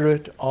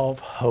Spirit of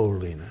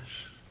holiness.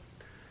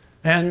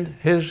 And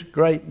His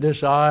great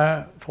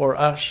desire for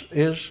us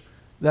is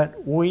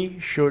that we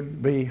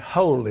should be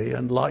holy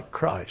and like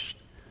Christ.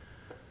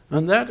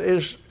 And that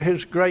is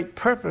His great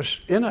purpose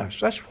in us.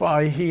 That's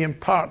why He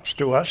imparts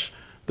to us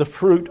the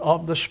fruit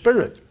of the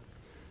Spirit.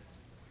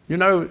 You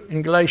know,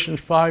 in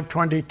Galatians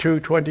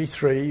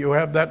 5:22-23, you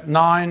have that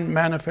 9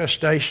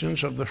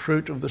 manifestations of the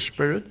fruit of the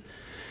Spirit.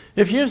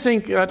 If you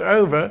think that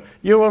over,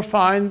 you will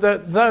find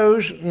that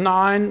those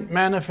 9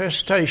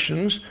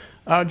 manifestations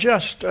are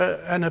just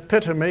an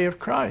epitome of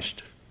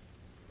Christ.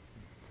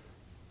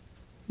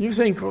 You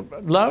think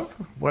of love?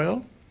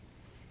 Well,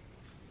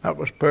 that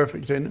was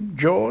perfect in Him.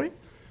 Joy?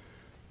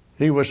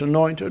 He was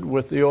anointed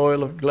with the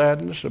oil of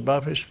gladness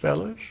above His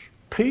fellows.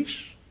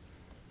 Peace?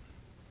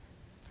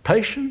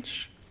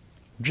 Patience?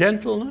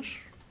 Gentleness?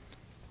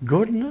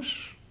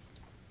 Goodness?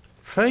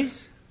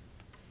 Faith?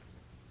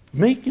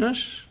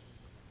 Meekness?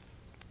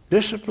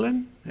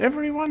 Discipline?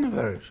 Every one of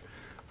those.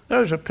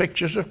 Those are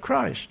pictures of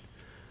Christ.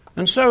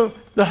 And so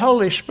the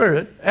Holy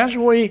Spirit, as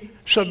we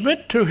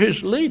submit to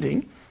His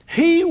leading,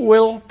 He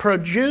will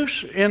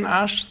produce in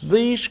us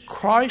these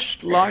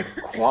Christ-like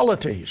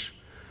qualities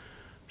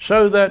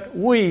so that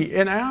we,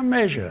 in our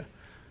measure,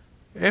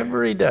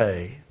 every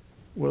day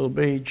will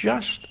be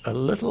just a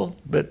little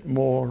bit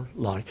more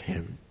like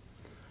Him.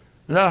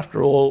 And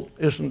after all,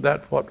 isn't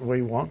that what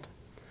we want?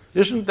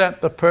 Isn't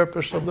that the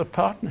purpose of the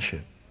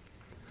partnership?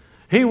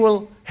 He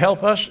will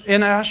help us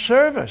in our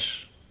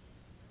service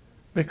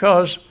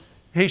because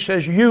He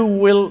says, you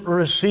will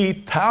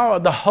receive power,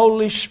 the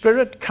Holy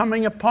Spirit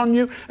coming upon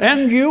you,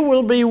 and you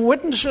will be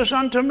witnesses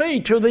unto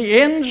me to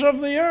the ends of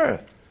the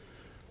earth.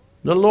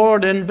 The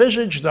Lord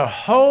envisaged the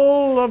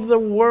whole of the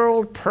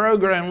world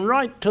program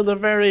right to the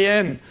very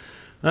end.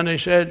 And He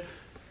said,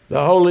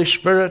 the Holy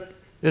Spirit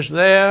is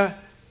there,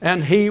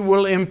 and He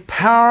will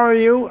empower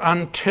you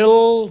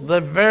until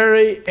the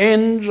very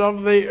ends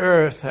of the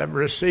earth have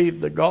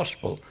received the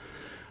gospel.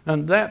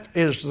 And that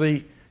is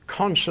the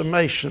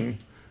consummation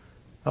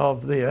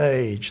of the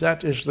age.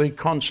 That is the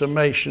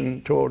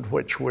consummation toward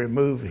which we're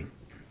moving.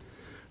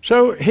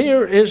 So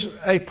here is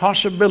a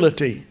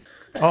possibility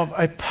of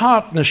a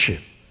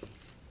partnership,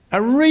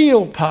 a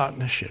real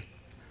partnership,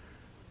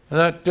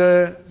 that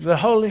the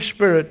Holy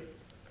Spirit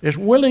is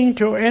willing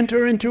to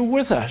enter into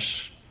with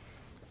us.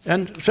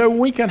 And so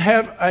we can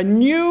have a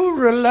new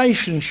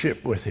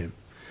relationship with Him.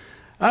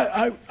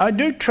 I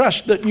do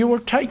trust that you will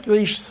take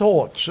these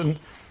thoughts, and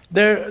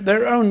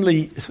they're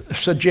only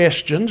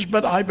suggestions,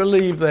 but I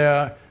believe they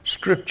are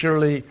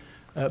scripturally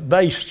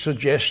based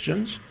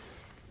suggestions.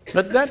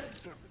 But that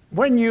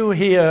when you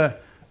hear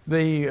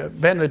the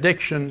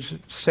benedictions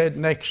said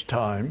next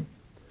time,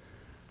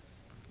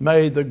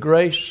 may the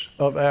grace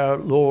of our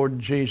Lord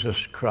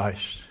Jesus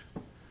Christ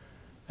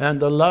and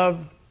the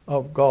love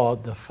of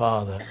God the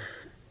Father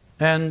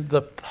and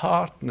the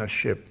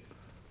partnership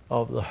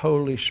of the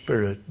Holy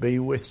Spirit be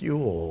with you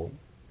all.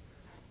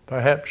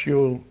 Perhaps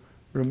you'll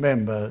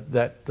remember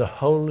that the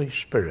Holy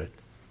Spirit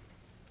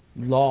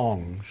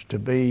longs to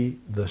be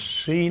the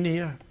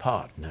senior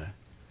partner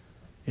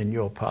in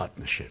your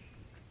partnership.